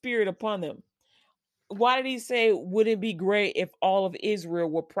his spirit upon them. Why did he say, would it be great if all of Israel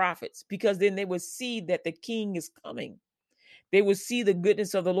were prophets? Because then they would see that the king is coming. They would see the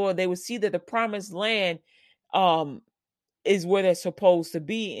goodness of the Lord. They would see that the promised land is where they're supposed to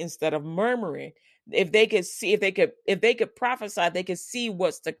be, instead of murmuring. If they could prophesy, they could see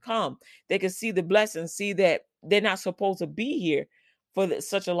what's to come. They could see the blessings, see that they're not supposed to be here for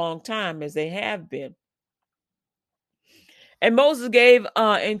such a long time as they have been. And Moses gave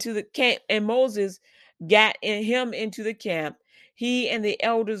into the camp, and Moses got him into the camp, he and the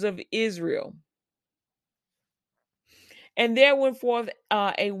elders of Israel. And there went forth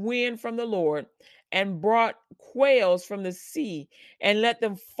a wind from the Lord, and brought quails from the sea, and let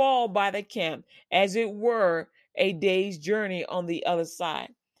them fall by the camp, as it were a day's journey on the other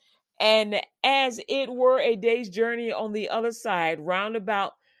side. And as it were a day's journey on the other side, round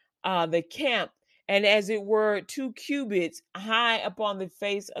about the camp, and as it were 2 cubits high upon the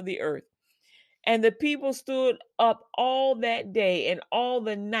face of the earth. And the people stood up all that day, and all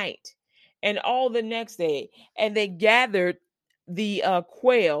the night, and all the next day, and they gathered the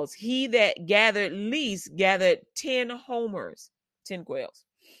quails. He that gathered least gathered 10 homers, 10 quails.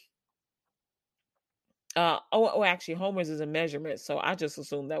 Actually, homers is a measurement, so I just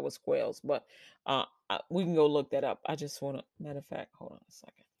assumed that was quails, but we can go look that up. I just want to, matter of fact, hold on a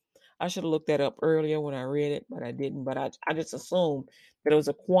second. I should have looked that up earlier when I read it, but I didn't. But I just assumed that it was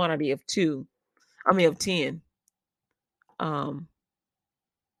a quantity of 10.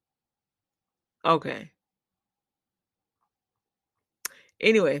 Okay.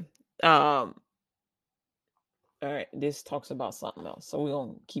 Anyway, all right, this talks about something else, so we're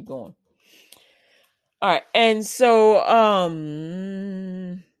gonna keep going. All right, and so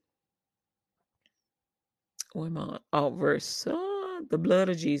what am I on? Verse the blood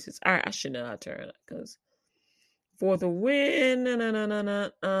of Jesus. All right, I should not turn it, because for the wind,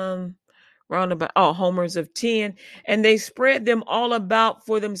 round about homers of 10, and they spread them all about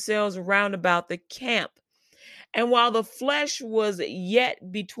for themselves round about the camp. And while the flesh was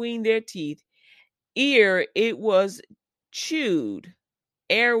yet between their teeth, ere it was chewed,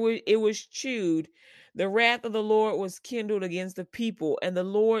 the wrath of the Lord was kindled against the people, and the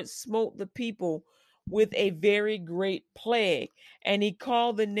Lord smote the people with a very great plague. And he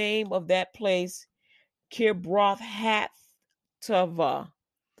called the name of that place Kibroth Hattava,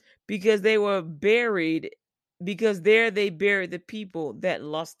 because they were buried, because there they buried the people that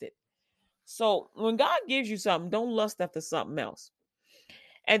lusted. So when God gives you something, don't lust after something else.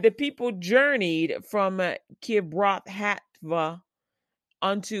 And the people journeyed from Kibroth Hattava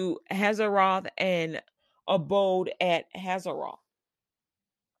unto Hazeroth and abode at Hazeroth.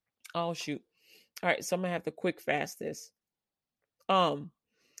 Oh shoot. All right, so I'm gonna have to quick fast this. And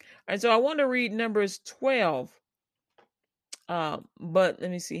so I want to read Numbers 12. But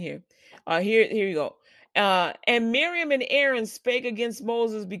let me see here. Here you go. And Miriam and Aaron spake against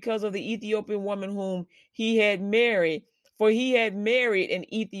Moses because of the Ethiopian woman whom he had married, for he had married an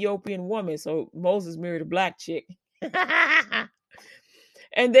Ethiopian woman. So Moses married a black chick.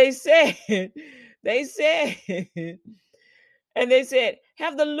 And they said, they said, and they said,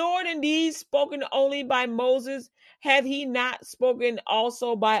 have the Lord indeed spoken only by Moses? Have he not spoken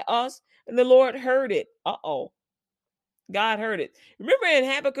also by us? And the Lord heard it. Uh-oh. God heard it. Remember in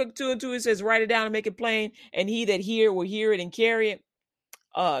Habakkuk 2:2, it says, write it down and make it plain, and he that hear will hear it and carry it.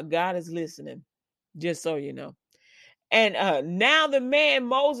 God is listening, just so you know. And now the man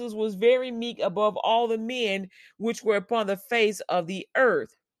Moses was very meek above all the men which were upon the face of the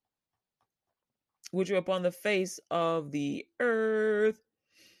earth. Which were upon the face of the earth.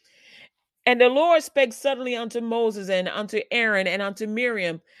 And the Lord spake suddenly unto Moses and unto Aaron and unto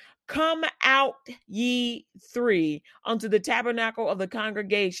Miriam, come out ye three unto the tabernacle of the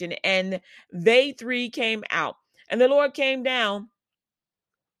congregation. And they three came out. And the Lord came down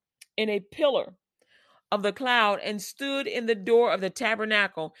in a pillar of the cloud and stood in the door of the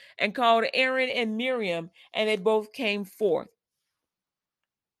tabernacle and called Aaron and Miriam, and they both came forth.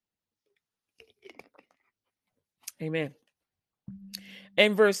 Amen.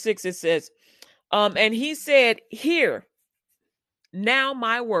 In verse 6 it says, and he said, hear now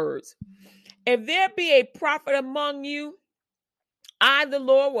my words. If there be a prophet among you, I, the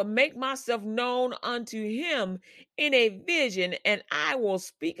Lord, will make myself known unto him in a vision, and I will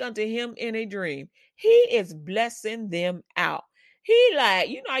speak unto him in a dream. He is blessing them out. He like,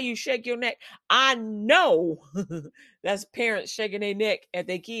 you know how you shake your neck? I know that's parents shaking their neck at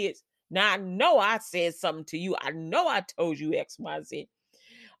their kids. Now I know I said something to you. I know I told you X, Y, Z.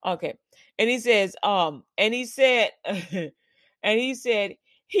 Okay. And he says, and he said, and he said,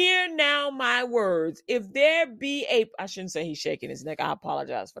 hear now my words. If there be I shouldn't say he's shaking his neck. I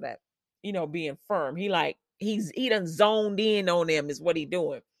apologize for that. You know, being firm. He done zoned in on them is what he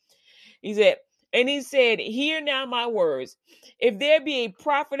doing. He said, and he said, hear now my words. If there be a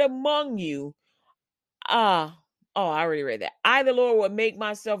prophet among you, I already read that. I, the Lord, will make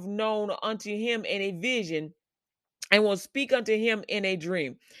myself known unto him in a vision and will speak unto him in a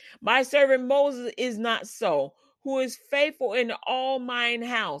dream. My servant Moses is not so, who is faithful in all mine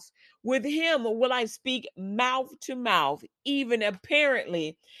house. With him will I speak mouth to mouth, even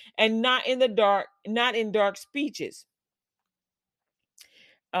apparently, and not in the dark, not in dark speeches.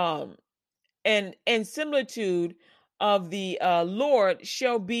 And similitude of the Lord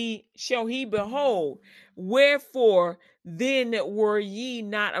shall he behold. Wherefore then were ye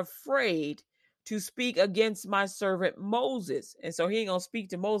not afraid to speak against my servant Moses? And so he ain't gonna speak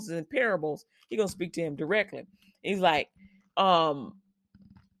to Moses in parables. He gonna speak to him directly. He's like,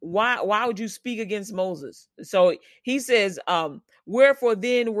 why would you speak against Moses? So he says, wherefore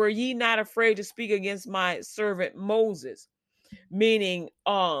then were ye not afraid to speak against my servant Moses? Meaning,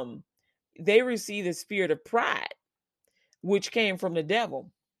 they received the spirit of pride, which came from the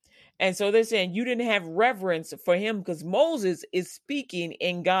devil. And so they're saying you didn't have reverence for him because Moses is speaking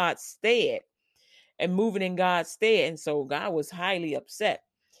in God's stead and moving in God's stead. And so God was highly upset.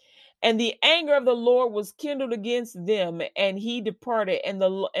 And the anger of the Lord was kindled against them, and he departed, and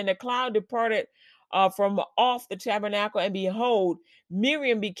the cloud departed from off the tabernacle, and behold,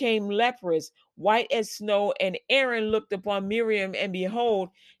 Miriam became leprous, white as snow. And Aaron looked upon Miriam, and behold,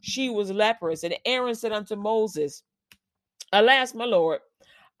 she was leprous. And Aaron said unto Moses, alas, my Lord,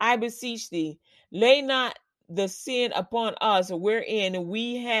 I beseech thee, lay not the sin upon us wherein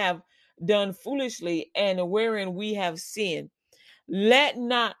we have done foolishly, and wherein we have sinned. Let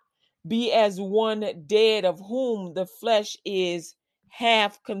not be as one dead, of whom the flesh is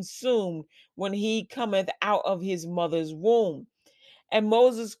half consumed when he cometh out of his mother's womb. And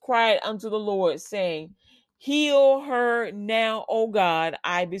Moses cried unto the Lord, saying, heal her now, O God,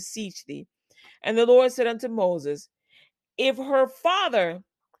 I beseech thee. And the Lord said unto Moses, if her father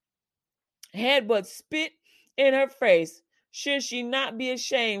had but spit in her face, should she not be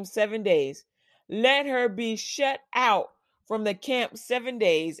ashamed 7 days? Let her be shut out from the camp 7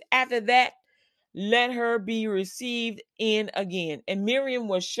 days. After that, let her be received in again. And Miriam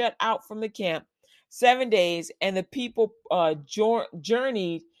was shut out from the camp 7 days, and the people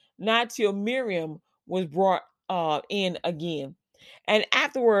journeyed not till Miriam was brought in again. And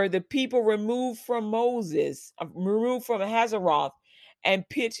afterward, the people removed from Hazeroth, and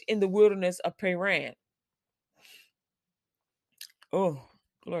pitched in the wilderness of Paran. Oh,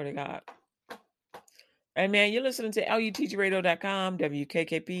 glory to God. And man, you're listening to LUTGRadio.com,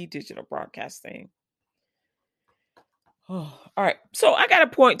 WKKP Digital Broadcasting. Oh, all right. So I got a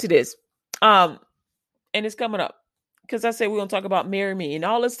point to this. And it's coming up. Because I said we're going to talk about marry me. And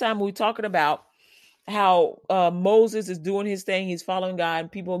all this time we're talking about how Moses is doing his thing. He's following God,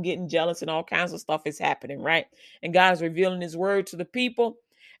 and people are getting jealous, and all kinds of stuff is happening, right? And God is revealing his word to the people,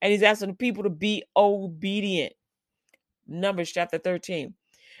 and he's asking the people to be obedient. Numbers chapter 13.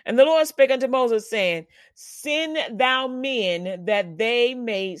 And the Lord spake unto Moses, saying, Send thou men that they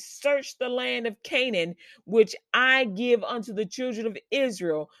may search the land of Canaan, which I give unto the children of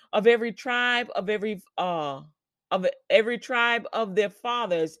Israel, of every tribe of every tribe of their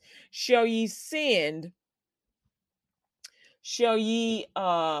fathers shall ye send. Shall ye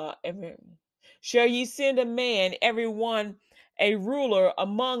send a man, every one a ruler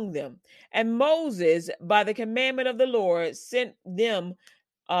among them? And Moses, by the commandment of the Lord, sent them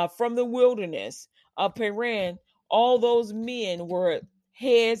from the wilderness of Paran. All those men were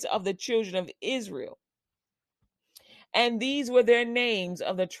heads of the children of Israel. And these were their names: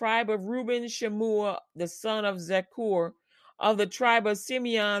 of the tribe of Reuben, Shemua, the son of Zakur; of the tribe of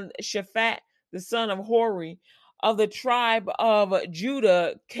Simeon, Shaphat, the son of Hori; of the tribe of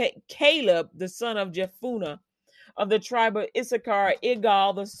Judah, Caleb, the son of Jephunneh; of the tribe of Issachar,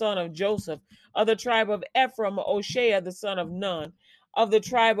 Igal, the son of Joseph; of the tribe of Ephraim, Oshea, the son of Nun; of the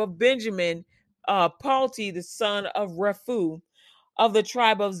tribe of Benjamin, Palti, the son of Raphu; of the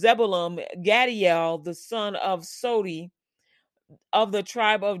tribe of Zebulun, Gadiel, the son of Sodi; of the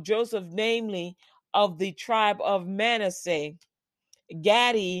tribe of Joseph, namely, of the tribe of Manasseh,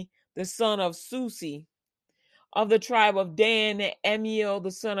 Gadi, the son of Susi; of the tribe of Dan, Amiel,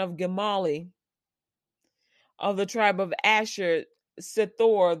 the son of Gemali; of the tribe of Asher,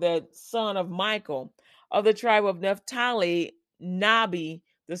 Sethor, the son of Michael; of the tribe of Naphtali, Nabi,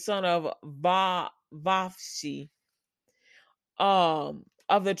 the son of Vafshi; of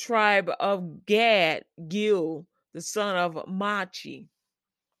the tribe of Gad, Gil, the son of Machi.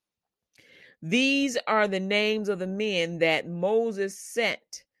 These are the names of the men that Moses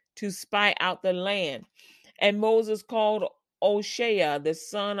sent to spy out the land. And Moses called Oshea, the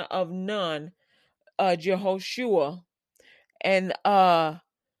son of Nun, Jehoshua, and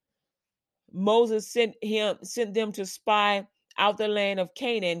Moses sent them to spy out the land of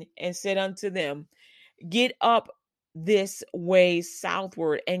Canaan, and said unto them, Get up this way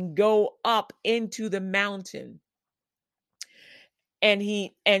southward, and go up into the mountain, and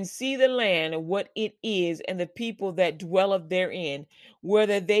see the land, what it is, and the people that dwelleth therein,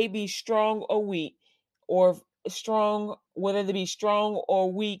 whether they be strong or weak, whether they be strong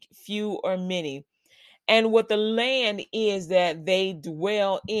or weak, few or many, and what the land is that they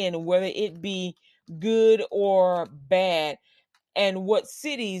dwell in, whether it be good or bad, and what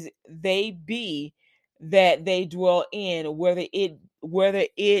cities they be that they dwell in, whether in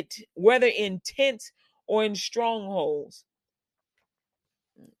tents or in strongholds.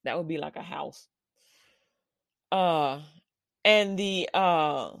 That would be like a house. And the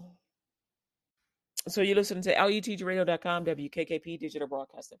so you're listening to LUTGRadio.com, WKKP Digital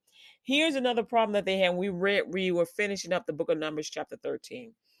Broadcasting. Here's another problem that they had. We were finishing up the book of Numbers chapter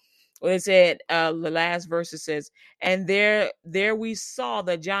 13. Well, it said, the last verse, it says, and there we saw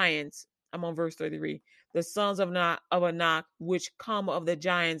the giants. I'm on verse 33. The sons of Anak, which come of the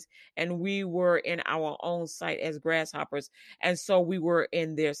giants, and we were in our own sight as grasshoppers, and so we were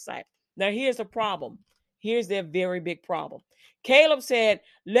in their sight. Now, here's a problem. Here's their very big problem. Caleb said,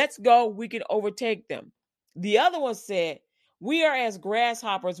 let's go, we can overtake them. The other one said, we are as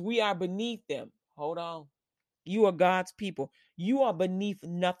grasshoppers, we are beneath them. Hold on. You are God's people. You are beneath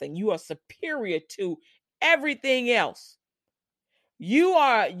nothing. You are superior to everything else. You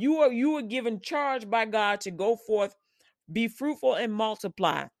are given charge by God to go forth, be fruitful and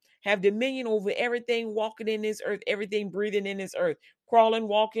multiply, have dominion over everything walking in this earth, everything breathing in this earth, crawling,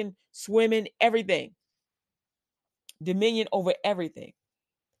 walking, swimming, everything. Dominion over everything.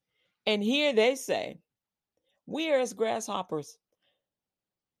 And here they say, we are as grasshoppers.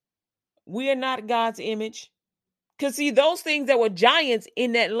 We are not God's image. Because see, those things that were giants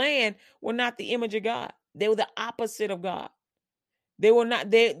in that land were not the image of God. They were the opposite of God. They were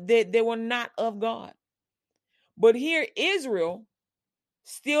not, they were not of God. But here, Israel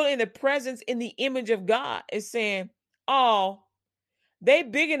still in the presence, in the image of God, is saying, oh, they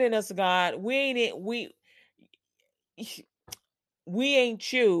bigger than us, God. We ain't it. We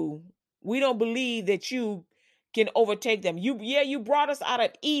ain't you. We don't believe that you can overtake them. You brought us out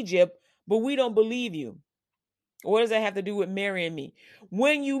of Egypt, but we don't believe you. What does that have to do with marrying me?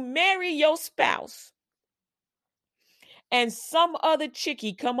 When you marry your spouse and some other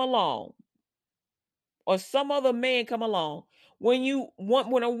chickie come along, or some other man come along, when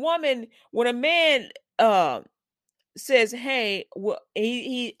a man says, hey, well,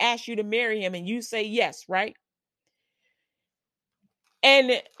 he asks you to marry him and you say yes, right?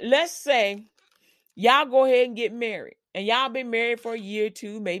 And let's say y'all go ahead and get married, and y'all been married for a year or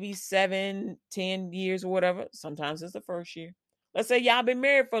two, maybe 7, 10 years or whatever. Sometimes it's the first year. Let's say y'all been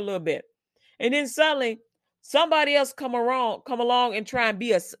married for a little bit, and then suddenly somebody else come along and try and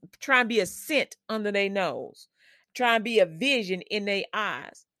be a scent under their nose, try and be a vision in their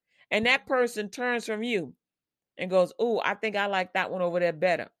eyes, and that person turns from you and goes, "Oh, I think I like that one over there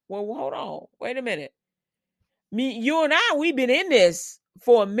better." Well, hold on, wait a minute. You and I, we've been in this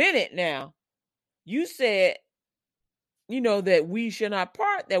for a minute now. You said, that we should not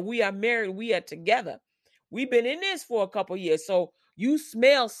part, that we are married, we are together. We've been in this for a couple years. So you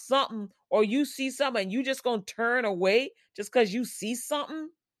smell something or you see something and you just gonna turn away just because you see something?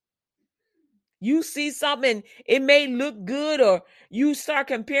 You see something, it may look good, or you start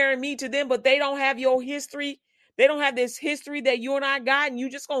comparing me to them, but they don't have your history. They don't have this history that you and I got, and you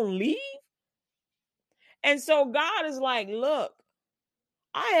just gonna leave? And so God is like, look,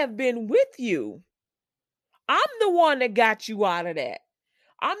 I have been with you. I'm the one that got you out of that.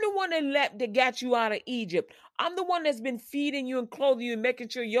 I'm the one that got you out of Egypt. I'm the one that's been feeding you and clothing you and making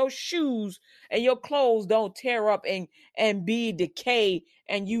sure your shoes and your clothes don't tear up and be decay,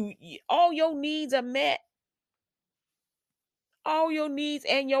 and all your needs are met. All your needs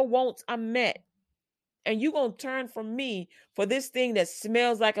and your wants are met. And you gonna turn from me for this thing that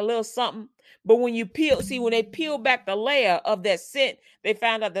smells like a little something. But when they peel back the layer of that scent, they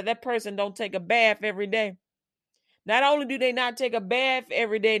found out that person don't take a bath every day. Not only do they not take a bath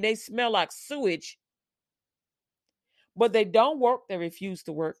every day, they smell like sewage. But they don't work. They refuse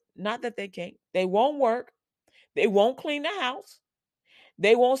to work. Not that they can't. They won't work. They won't clean the house.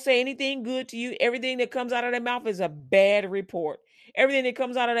 They won't say anything good to you. Everything that comes out of their mouth is a bad report. Everything that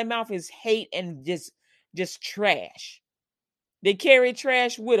comes out of their mouth is hate and just trash. They carry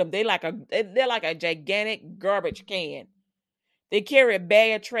trash with them. They're like a gigantic garbage can. They carry a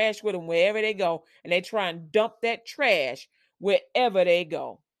bag of trash with them wherever they go, and they try and dump that trash wherever they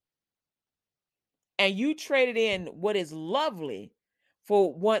go. And you traded in what is lovely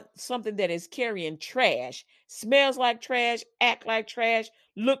for something that is carrying trash, smells like trash, act like trash,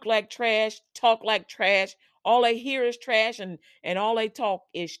 look like trash, talk like trash. All they hear is trash, and all they talk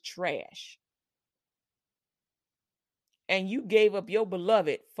is trash. And you gave up your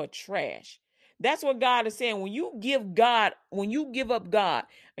beloved for trash. That's what God is saying. When you give up God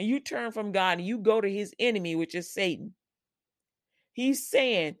and you turn from God and you go to his enemy, which is Satan, he's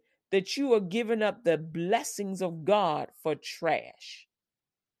saying that you are giving up the blessings of God for trash.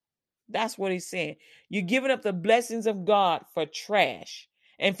 That's what he's saying. You're giving up the blessings of God for trash.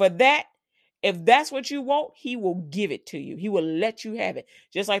 And for that, if that's what you want, he will give it to you. He will let you have it.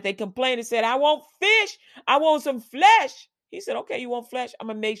 Just like they complained and said, I want fish. I want some flesh. He said, okay, you want flesh? I'm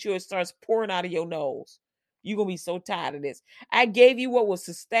going to make sure it starts pouring out of your nose. You're going to be so tired of this. I gave you what will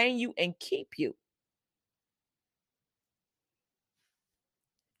sustain you and keep you.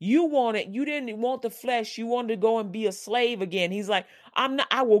 You wanted, you didn't want the flesh. You wanted to go and be a slave again. He's like,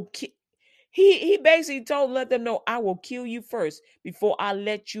 I will He basically let them know, I will kill you first before I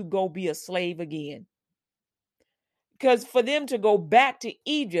let you go be a slave again. Because for them to go back to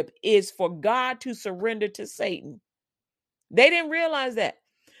Egypt is for God to surrender to Satan. They didn't realize that.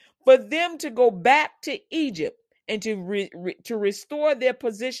 For them to go back to Egypt and to restore their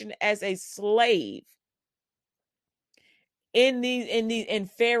position as a slave in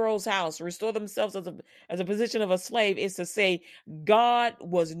Pharaoh's house, restore themselves as a position of a slave, is to say, God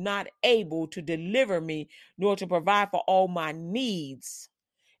was not able to deliver me nor to provide for all my needs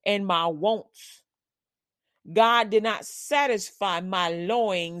and my wants. God did not satisfy my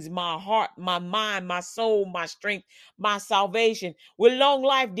loins, my heart, my mind, my soul, my strength, my salvation. With long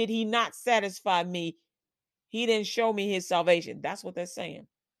life did he not satisfy me. He didn't show me his salvation. That's what they're saying.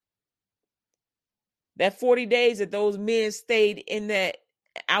 That 40 days that those men stayed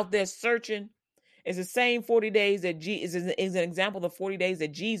out there searching is the same 40 days that is an example of the 40 days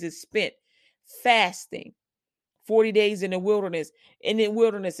that Jesus spent fasting. 40 days in the wilderness, and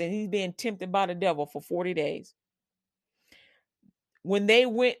he's being tempted by the devil for 40 days. when they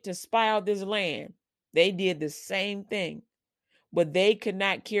went to spy out this land, they did the same thing, but they could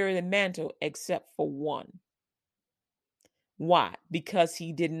not carry the mantle except for one. Why? Because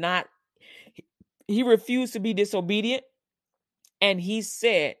he refused to be disobedient. And he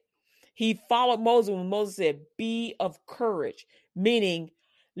followed Moses when Moses said, be of courage, meaning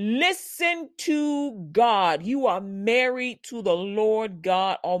listen to God. You are married to the Lord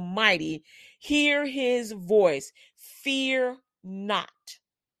God Almighty. Hear his voice. Fear not.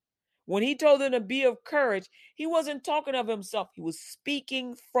 When he told them to be of courage, he wasn't talking of himself. He was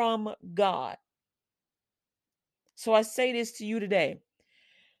speaking from God. So I say this to you today.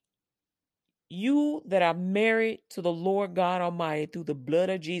 You that are married to the Lord God Almighty through the blood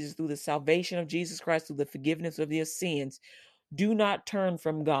of Jesus, through the salvation of Jesus Christ, through the forgiveness of your sins, do not turn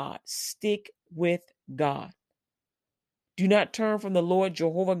from God. Stick with God. Do not turn from the Lord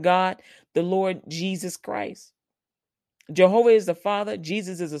Jehovah God, the Lord Jesus Christ. Jehovah is the Father,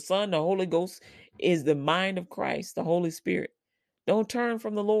 Jesus is the Son, the Holy Ghost is the mind of Christ, the Holy Spirit. Don't turn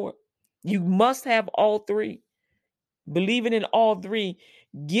from the Lord. You must have all three. Believing in all three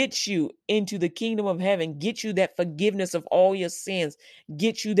gets you into the kingdom of heaven, gets you that forgiveness of all your sins,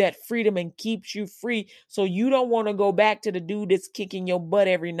 gets you that freedom and keeps you free. So you don't want to go back to the dude that's kicking your butt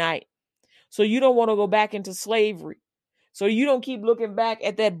every night. So you don't want to go back into slavery. So you don't keep looking back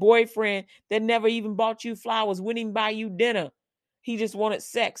at that boyfriend that never even bought you flowers, wouldn't buy you dinner. He just wanted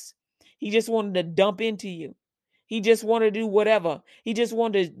sex. He just wanted to dump into you. He just wanted to do whatever. He just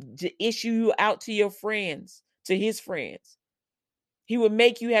wanted to issue you out to your friends, to his friends. He would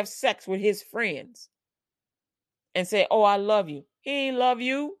make you have sex with his friends and say, oh, I love you. He ain't love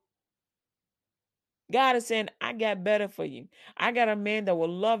you. God is saying, I got better for you. I got a man that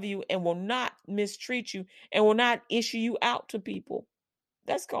will love you and will not mistreat you and will not issue you out to people.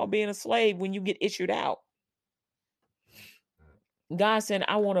 That's called being a slave when you get issued out. God said,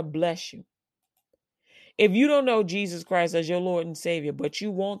 I want to bless you. If you don't know Jesus Christ as your Lord and Savior, but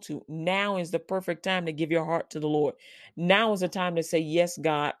you want to, now is the perfect time to give your heart to the Lord. Now is the time to say, yes,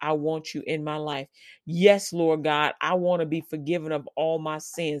 God, I want you in my life. Yes, Lord God, I want to be forgiven of all my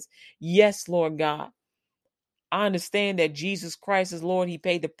sins. Yes, Lord God. I understand that Jesus Christ is Lord. He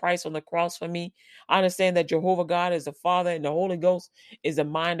paid the price on the cross for me. I understand that Jehovah God is the Father and the Holy Ghost is the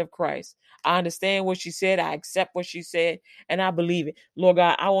mind of Christ. I understand what she said. I accept what she said and I believe it. Lord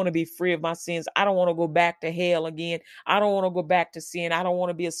God, I want to be free of my sins. I don't want to go back to hell again. I don't want to go back to sin. I don't want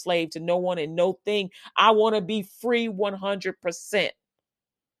to be a slave to no one and no thing. I want to be free 100%.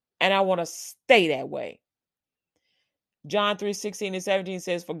 And I want to stay that way. John 3:16-17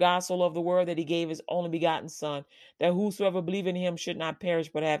 says, for God so loved the world that he gave his only begotten son, that whosoever believe in him should not perish,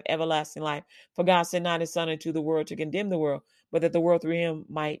 but have everlasting life. For God sent not his son into the world to condemn the world, but that the world through him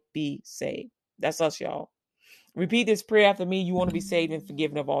might be saved. That's us, y'all. Repeat this prayer after me. You want to be saved and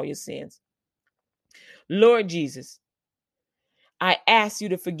forgiven of all your sins. Lord Jesus, I ask you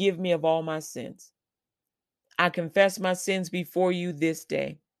to forgive me of all my sins. I confess my sins before you this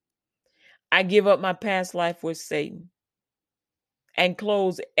day. I give up my past life with Satan and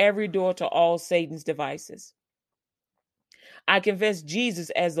close every door to all Satan's devices. I confess Jesus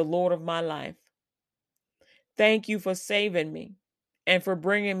as the Lord of my life. Thank you for saving me and for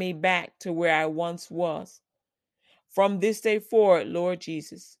bringing me back to where I once was. From this day forward, Lord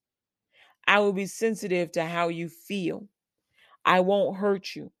Jesus, I will be sensitive to how you feel. I won't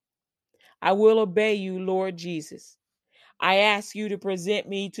hurt you. I will obey you, Lord Jesus. I ask you to present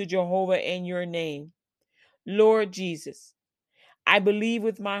me to Jehovah in your name. Lord Jesus, I believe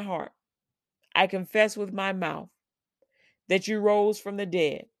with my heart. I confess with my mouth that you rose from the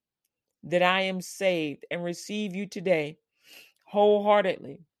dead, that I am saved and receive you today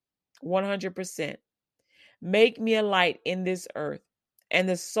wholeheartedly, 100%. Make me a light in this earth and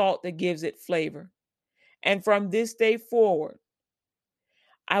the salt that gives it flavor. And from this day forward,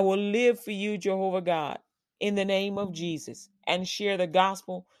 I will live for you, Jehovah God, in the name of Jesus, and share the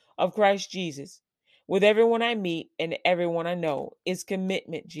gospel of Christ Jesus with everyone I meet and everyone I know. It's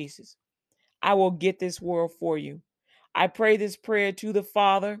commitment, Jesus. I will get this world for you. I pray this prayer to the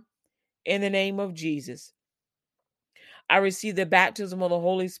Father in the name of Jesus. I receive the baptism of the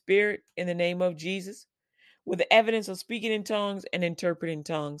Holy Spirit in the name of Jesus, with the evidence of speaking in tongues and interpreting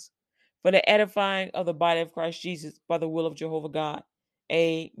tongues, for the edifying of the body of Christ Jesus by the will of Jehovah God.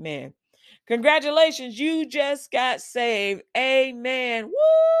 Amen. Congratulations, you just got saved. Amen.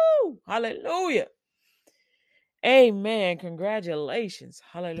 Woo! Hallelujah. Amen. Congratulations.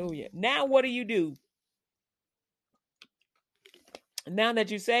 Hallelujah. Now what do? Now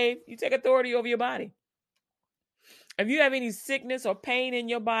that you're saved, you take authority over your body. If you have any sickness or pain in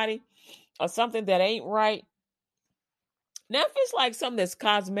your body or something that ain't right, Now, if it's like something that's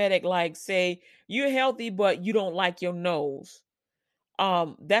cosmetic, like say you're healthy, but you don't like your nose,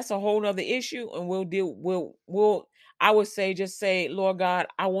 that's a whole nother issue. And we'll I would say, just say, Lord God,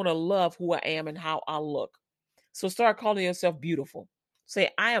 I want to love who I am and how I look. So start calling yourself beautiful. Say,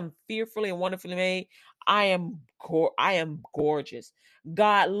 I am fearfully and wonderfully made. I am gorgeous.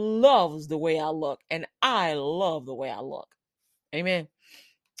 God loves the way I look, and I love the way I look. Amen.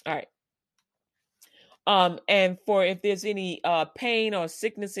 All right. And for if there's any pain or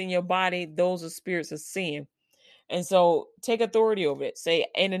sickness in your body, those are spirits of sin. And so take authority over it. Say,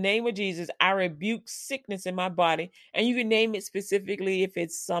 in the name of Jesus, I rebuke sickness in my body. And you can name it specifically if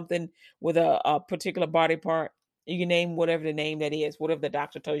it's something with a particular body part. You can name whatever the name that is, whatever the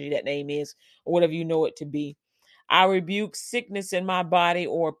doctor told you that name is, or whatever you know it to be. I rebuke sickness in my body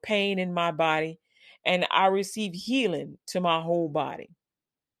or pain in my body, and I receive healing to my whole body.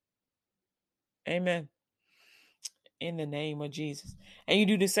 Amen. In the name of Jesus. And you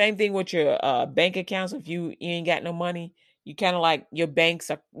do the same thing with your bank accounts. If you ain't got no money, you kind of like your bank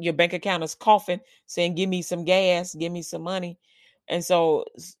account is coughing, saying, give me some gas, give me some money. And so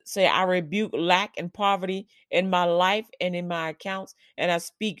say, I rebuke lack and poverty in my life and in my accounts, and I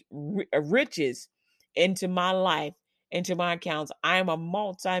speak riches into my life, into my accounts. I am a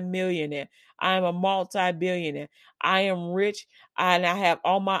multi-millionaire. I am a multi-billionaire. I am rich, and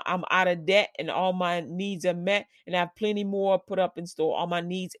I'm out of debt, and all my needs are met, and I have plenty more put up in store. All my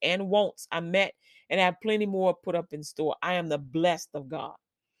needs and wants are met, and I have plenty more put up in store. I am the blessed of God.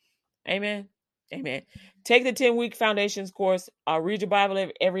 Amen. Amen. Take the 10-week foundations course. Read your Bible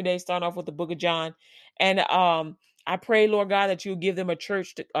every day, starting off with the book of John. And I pray, Lord God, that you'll give them a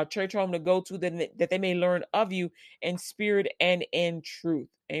church home to go to, that they may learn of you in spirit and in truth.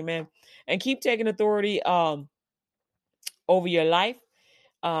 Amen. And keep taking authority over your life.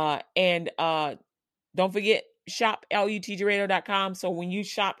 And don't forget, shop lutgradio.com. So when you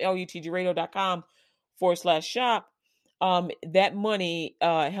shop lutgradio.com/shop, that money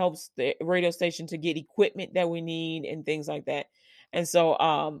helps the radio station to get equipment that we need and things like that. And so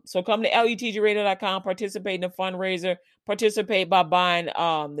come to lutgradio.com, participate in the fundraiser, participate by buying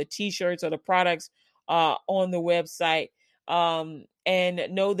the t-shirts or the products on the website. And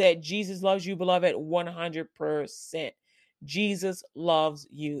know that Jesus loves you, beloved, 100%. Jesus loves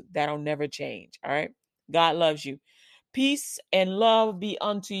you. That'll never change. All right. God loves you. Peace and love be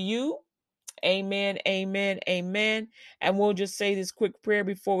unto you. Amen, amen, amen. And we'll just say this quick prayer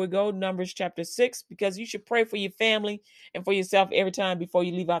before we go. Numbers chapter 6, because you should pray for your family and for yourself every time before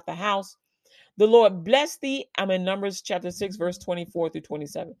you leave out the house. The Lord bless thee. I'm in Numbers chapter 6, verse 24 through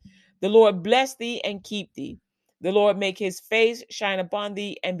 27. The Lord bless thee and keep thee. The Lord make his face shine upon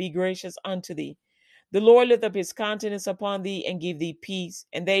thee and be gracious unto thee. The Lord lift up his countenance upon thee and give thee peace.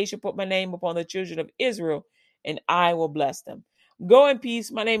 And they shall put my name upon the children of Israel, and I will bless them. Go in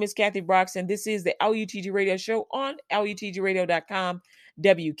peace. My name is Kathy Brox, and this is the LUTG Radio Show on LUTGRadio.com,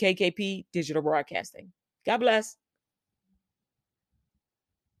 WKKP Digital Broadcasting. God bless.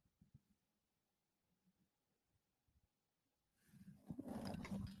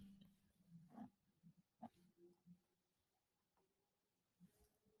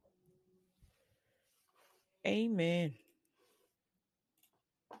 Amen.